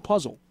interesting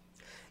puzzle.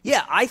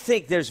 Yeah, I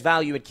think there's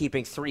value in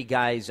keeping 3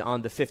 guys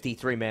on the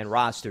 53-man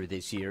roster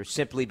this year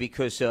simply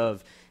because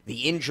of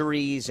the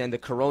injuries and the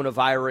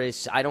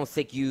coronavirus. I don't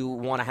think you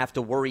want to have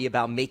to worry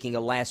about making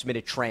a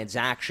last-minute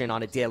transaction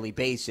on a daily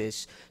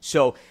basis.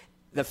 So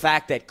the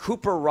fact that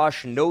Cooper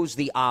Rush knows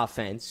the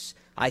offense,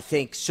 I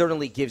think,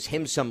 certainly gives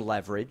him some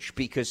leverage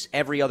because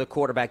every other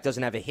quarterback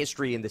doesn't have a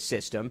history in the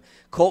system.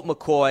 Colt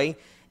McCoy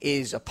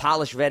is a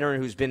polished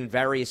veteran who's been in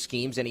various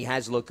schemes, and he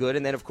has looked good.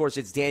 And then, of course,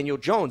 it's Daniel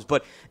Jones.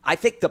 But I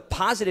think the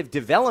positive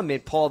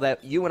development, Paul,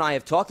 that you and I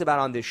have talked about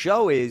on this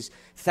show is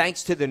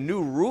thanks to the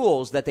new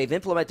rules that they've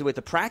implemented with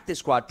the practice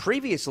squad.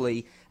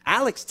 Previously,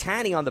 Alex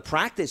Tanney on the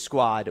practice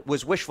squad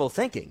was wishful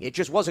thinking. It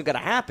just wasn't going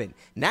to happen.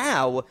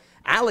 Now,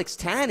 Alex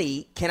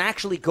Tanney can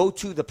actually go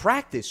to the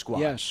practice squad.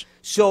 Yes.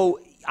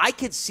 So I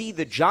could see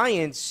the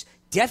Giants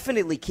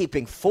definitely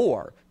keeping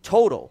 4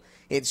 total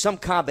in some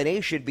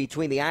combination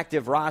between the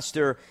active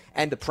roster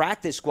and the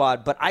practice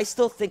squad, but I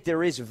still think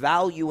there is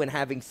value in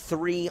having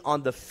 3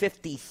 on the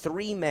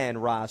 53-man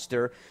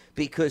roster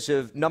because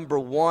of, number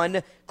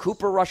one,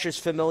 Cooper Rush's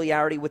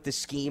familiarity with the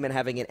scheme and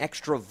having an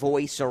extra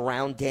voice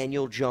around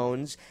Daniel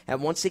Jones.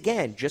 And once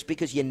again, just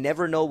because you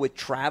never know with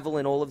travel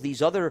and all of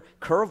these other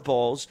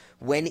curveballs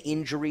when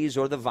injuries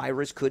or the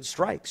virus could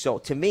strike. So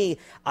to me,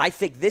 I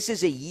think this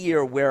is a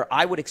year where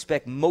I would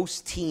expect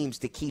most teams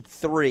to keep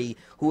 3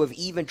 who have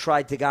even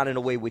tried to gotten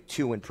away with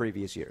 2 in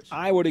previous years.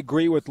 I would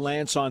agree with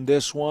Lance on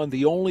this one.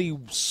 The only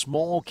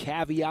small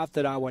caveat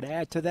that I would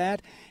add to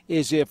that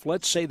is if,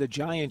 let's say, the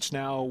Giants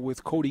now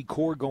with Cody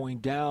Core going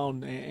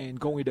down and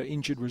going to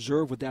injured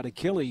reserve with that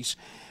Achilles,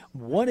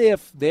 what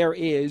if there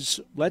is,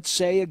 let's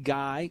say, a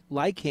guy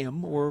like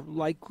him or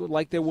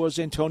like there was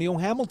Antonio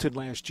Hamilton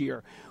last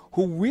year,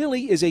 who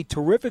really is a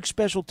terrific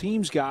special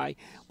teams guy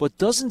but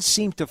doesn't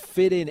seem to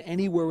fit in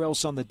anywhere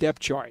else on the depth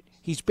chart.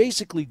 He's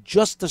basically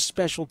just a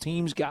special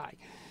teams guy.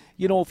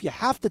 You know, if you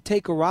have to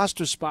take a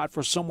roster spot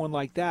for someone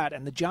like that,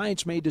 and the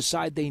Giants may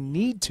decide they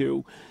need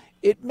to,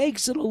 it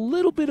makes it a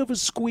little bit of a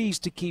squeeze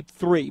to keep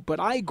 3. But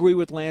I agree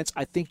with Lance.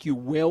 I think you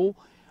will,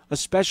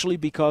 especially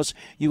because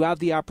you have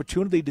the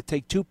opportunity to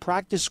take 2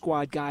 practice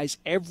squad guys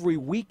every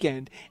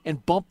weekend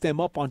and bump them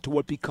up onto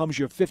what becomes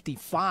your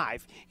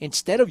 55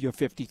 instead of your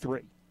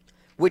 53.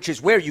 Which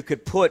is where you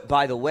could put,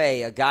 by the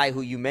way, a guy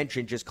who you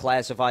mentioned just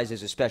classifies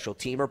as a special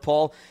teamer,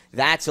 Paul.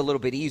 That's a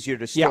little bit easier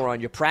to store on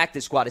your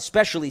practice squad,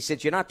 especially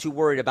since you're not too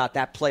worried about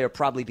that player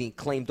probably being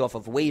claimed off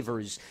of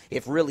waivers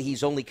if really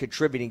he's only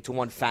contributing to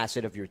one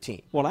facet of your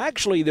team. Well,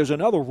 actually, there's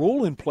another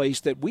rule in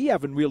place that we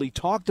haven't really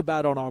talked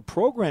about on our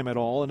program at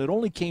all, and it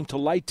only came to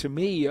light to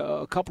me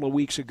a couple of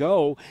weeks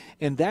ago,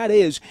 and that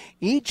is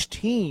each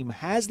team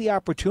has the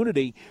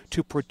opportunity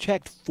to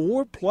protect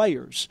 4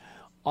 players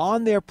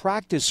on their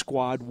practice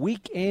squad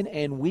week in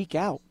and week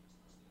out.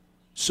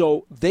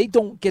 So they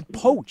don't get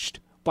poached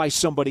by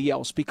somebody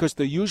else, because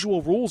the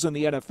usual rules in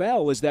the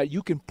NFL is that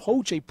you can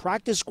poach a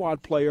practice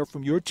squad player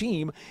from your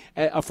team,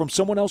 from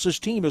someone else's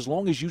team, as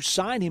long as you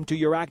sign him to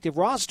your active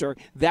roster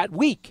that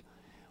week.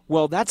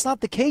 Well, that's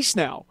not the case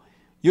now.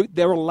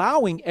 They're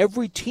allowing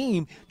every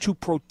team to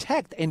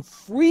protect and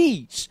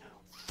freeze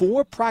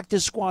 4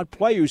 practice squad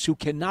players who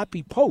cannot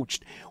be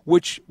poached,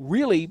 which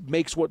really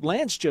makes what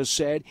Lance just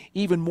said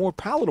even more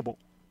palatable.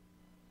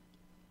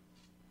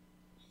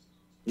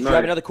 Do you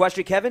have another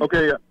question, Kevin?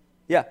 Okay, yeah.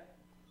 Yeah.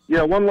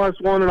 Yeah, one last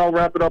one, and I'll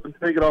wrap it up and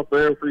take it off the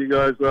air for you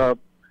guys.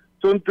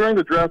 So during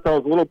the draft, I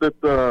was a little bit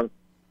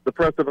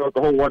depressed about the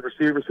whole wide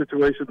receiver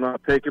situation, not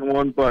taking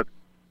one. But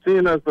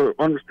seeing as the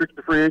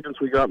unrestricted free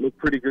agents we got look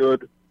pretty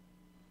good,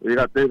 we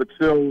got David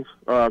Sills,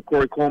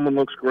 Corey Coleman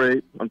looks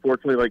great.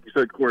 Unfortunately, like you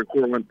said, Corey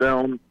Core went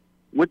down.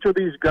 Which of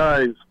these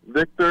guys,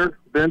 Victor,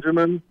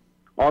 Benjamin,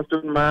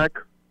 Austin Mack,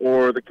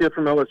 or the kid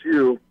from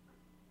LSU,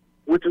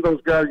 which of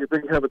those guys you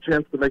think have a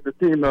chance to make the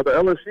team? Now, the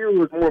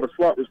LSU is more of a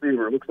slot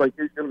receiver. It looks like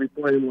he's going to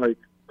be playing like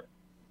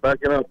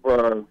backing up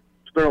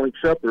Sterling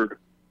Shepard.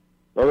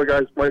 The other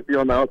guys might be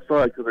on the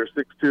outside because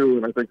they're 6'2"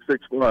 and I think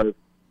 6'5".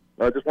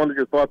 I just wanted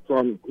your thoughts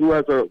on who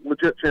has a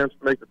legit chance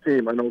to make the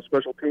team. I know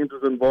special teams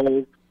is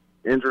involved,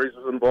 injuries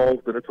is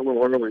involved, and it's a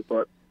little early,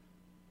 but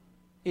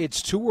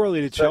it's too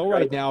early to tell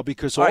right now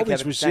because all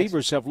these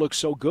receivers have looked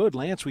so good.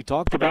 Lance, we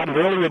talked about it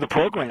earlier in the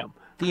program.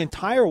 The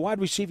entire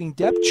wide receiving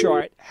depth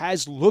chart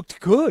has looked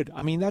good.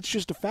 I mean, that's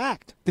just a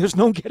fact. There's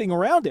no getting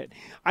around it.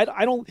 I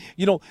don't,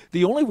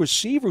 the only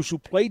receivers who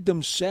played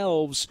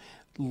themselves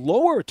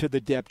lower to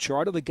the depth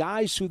chart are the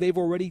guys who they've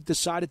already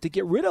decided to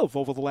get rid of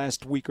over the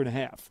last week and a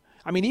half.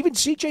 I mean, even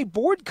C.J.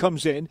 Board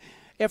comes in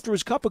after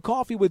his cup of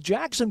coffee with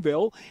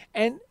Jacksonville,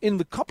 and in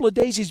the couple of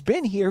days he's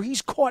been here,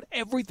 he's caught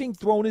everything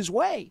thrown his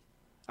way.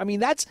 I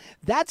mean,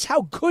 that's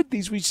how good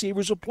these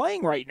receivers are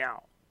playing right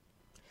now.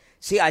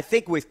 See, I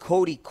think with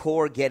Cody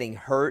Core getting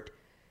hurt,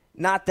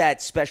 not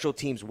that special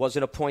teams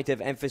wasn't a point of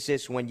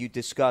emphasis when you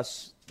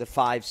discuss the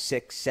 5,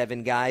 6,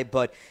 7 guy,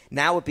 but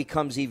now it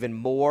becomes even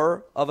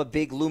more of a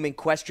big looming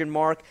question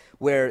mark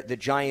where the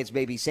Giants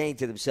may be saying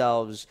to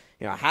themselves,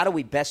 how do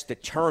we best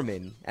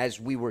determine, as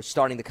we were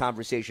starting the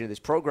conversation of this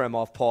program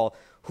off, Paul,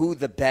 who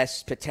the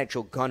best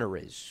potential gunner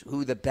is,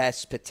 who the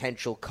best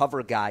potential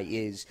cover guy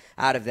is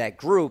out of that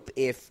group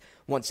if,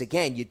 once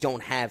again, you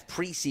don't have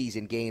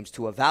preseason games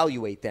to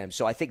evaluate them.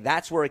 So I think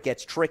that's where it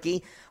gets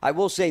tricky. I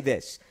will say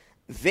this.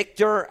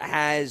 Victor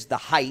has the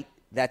height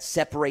that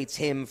separates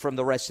him from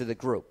the rest of the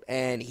group.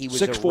 And he was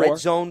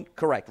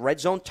 6'4". red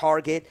zone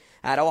target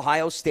at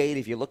Ohio State.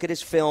 If you look at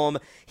his film,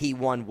 he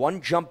won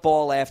one jump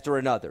ball after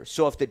another.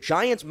 So if the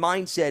Giants'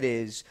 mindset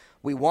is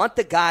we want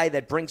the guy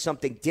that brings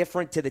something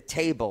different to the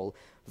table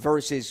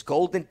versus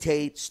Golden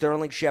Tate,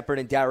 Sterling Shepard,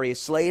 and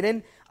Darius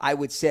Slayton, I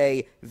would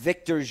say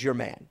Victor's your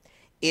man.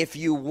 If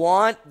you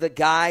want the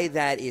guy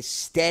that is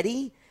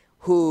steady,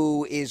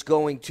 who is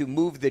going to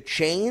move the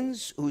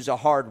chains, who's a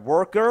hard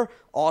worker,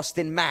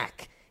 Austin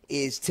Mack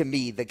is, to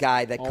me, the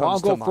guy that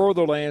comes to mind. I'll go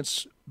further,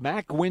 Lance.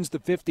 Mack wins the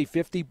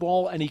 50-50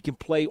 ball, and he can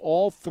play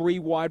all three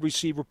wide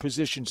receiver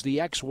positions,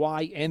 the X,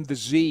 Y, and the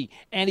Z,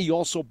 and he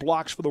also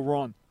blocks for the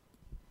run.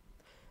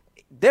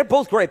 They're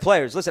both great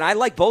players. Listen, I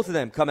like both of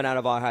them coming out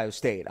of Ohio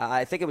State.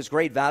 I think it was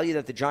great value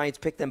that the Giants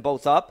picked them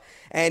both up.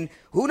 And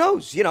who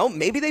knows,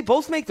 maybe they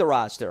both make the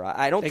roster.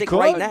 I don't think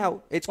right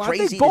now it's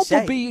crazy to say. I think both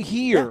will be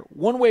here,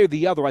 one way or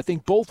the other. I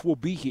think both will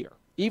be here,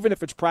 even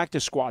if it's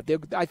practice squad.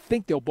 I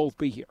think they'll both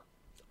be here.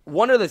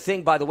 One other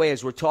thing, by the way,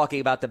 as we're talking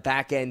about the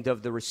back end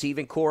of the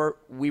receiving core,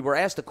 we were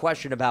asked a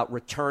question about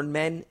return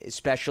men,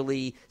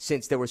 especially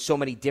since there were so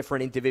many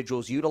different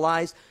individuals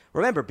utilized.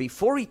 Remember,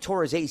 before he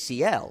tore his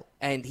ACL,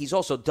 and he's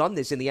also done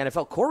this in the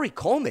NFL, Corey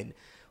Coleman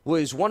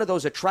was one of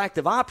those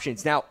attractive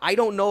options. Now, I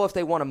don't know if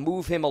they want to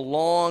move him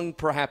along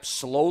perhaps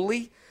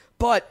slowly,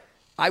 but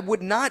I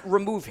would not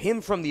remove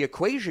him from the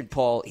equation,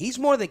 Paul. He's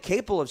more than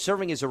capable of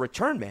serving as a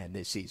return man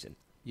this season.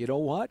 You know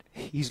what?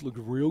 He's looked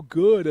real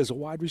good as a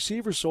wide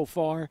receiver so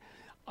far.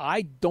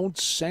 I don't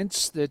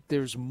sense that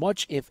there's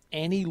much, if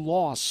any,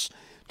 loss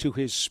to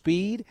his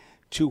speed,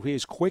 to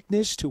his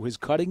quickness, to his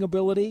cutting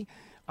ability.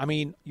 I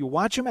mean, you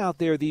watch him out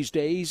there these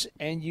days,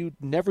 and you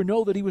never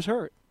know that he was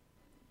hurt.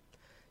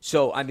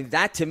 So, I mean,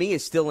 that to me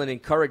is still an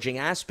encouraging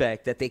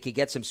aspect that they could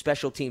get some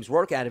special teams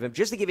work out of him.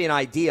 Just to give you an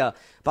idea,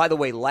 by the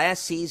way,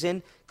 last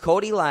season,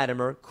 Cody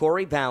Latimer,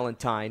 Corey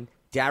Ballantyne,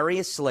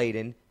 Darius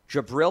Slayton,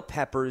 Jabril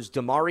Peppers,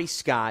 Damari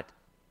Scott,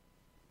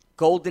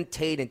 Golden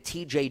Tate, and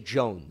T.J.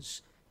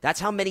 Jones. That's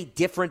how many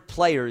different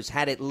players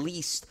had at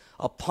least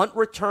a punt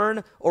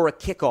return or a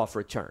kickoff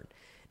return.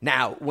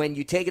 Now, when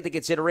you take into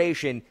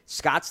consideration,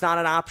 Scott's not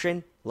an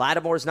option,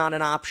 Latimore's not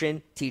an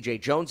option, T.J.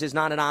 Jones is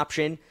not an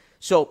option.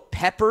 So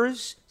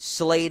Peppers,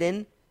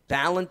 Slayton,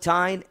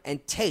 Ballantyne,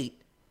 and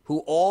Tate, who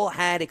all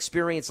had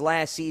experience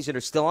last season, are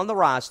still on the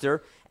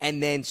roster.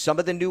 And then some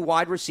of the new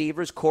wide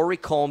receivers, Corey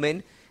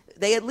Coleman,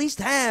 they at least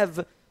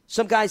have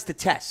some guys to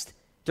test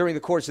during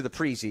the course of the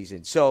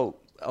preseason. So,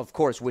 of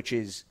course, which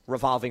is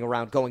revolving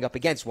around going up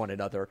against one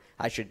another,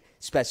 I should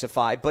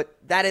specify. But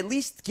that at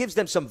least gives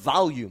them some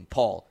volume,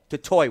 Paul, to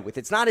toy with.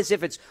 It's not as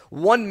if it's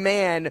one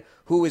man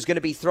who is going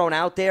to be thrown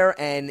out there,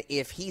 and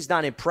if he's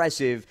not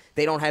impressive,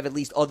 they don't have at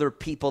least other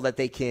people that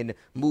they can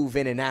move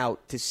in and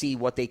out to see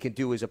what they can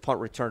do as a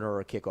punt returner or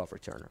a kickoff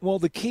returner. Well,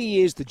 the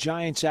key is the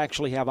Giants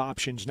actually have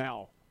options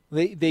now.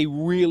 They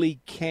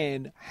really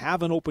can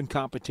have an open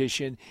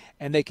competition,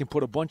 and they can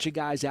put a bunch of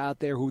guys out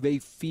there who they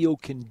feel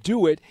can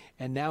do it,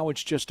 and now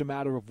it's just a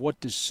matter of what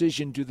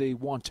decision do they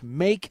want to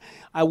make.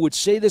 I would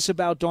say this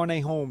about Darnay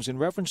Holmes in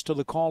reference to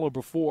the caller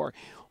before.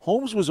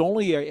 Holmes was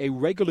only a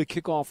regular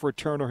kickoff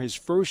returner his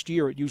first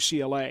year at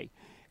UCLA,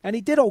 and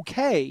he did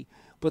okay.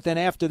 But then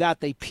after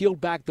that, they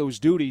peeled back those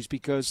duties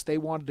because they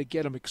wanted to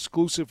get him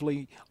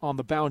exclusively on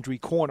the boundary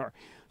corner.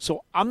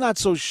 So I'm not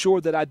so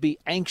sure that I'd be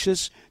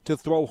anxious to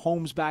throw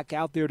Holmes back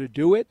out there to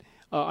do it.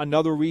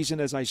 Another reason,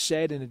 as I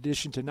said, in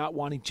addition to not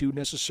wanting to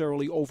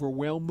necessarily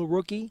overwhelm the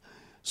rookie.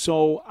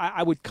 So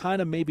I would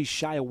kind of maybe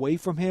shy away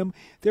from him.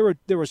 There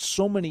are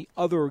so many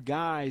other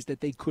guys that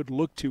they could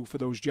look to for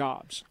those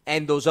jobs.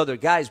 And those other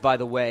guys, by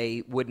the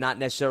way, would not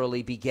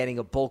necessarily be getting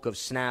a bulk of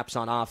snaps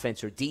on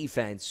offense or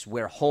defense,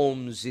 where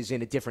Holmes is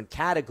in a different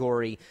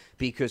category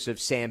because of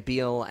Sam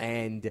Beal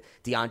and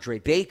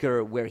DeAndre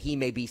Baker, where he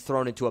may be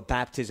thrown into a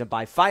baptism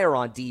by fire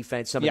on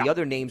defense. Some of the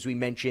other names we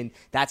mentioned,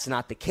 that's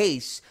not the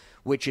case,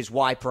 which is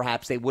why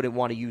perhaps they wouldn't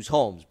want to use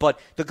Holmes. But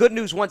the good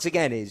news, once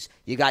again, is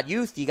you got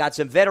youth, you got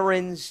some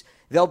veterans.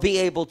 They'll be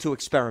able to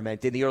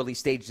experiment in the early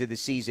stages of the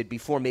season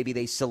before maybe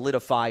they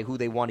solidify who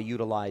they want to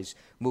utilize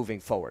moving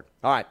forward.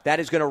 All right, that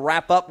is going to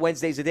wrap up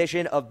Wednesday's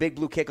edition of Big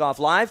Blue Kickoff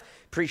Live.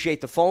 Appreciate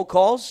the phone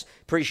calls.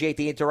 Appreciate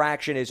the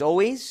interaction as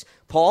always.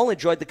 Paul,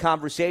 enjoyed the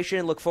conversation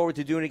and look forward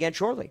to doing it again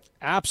shortly.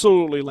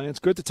 Absolutely, Lance.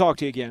 Good to talk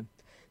to you again.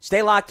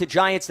 Stay locked to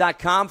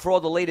Giants.com for all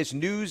the latest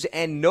news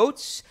and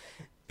notes.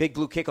 Big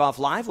Blue Kickoff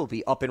Live will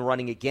be up and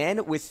running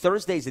again with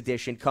Thursday's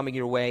edition coming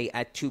your way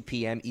at 2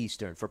 p.m.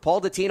 Eastern. For Paul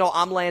Dottino,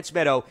 I'm Lance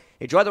Meadow.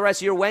 Enjoy the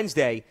rest of your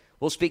Wednesday.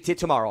 We'll speak to you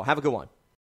tomorrow. Have a good one.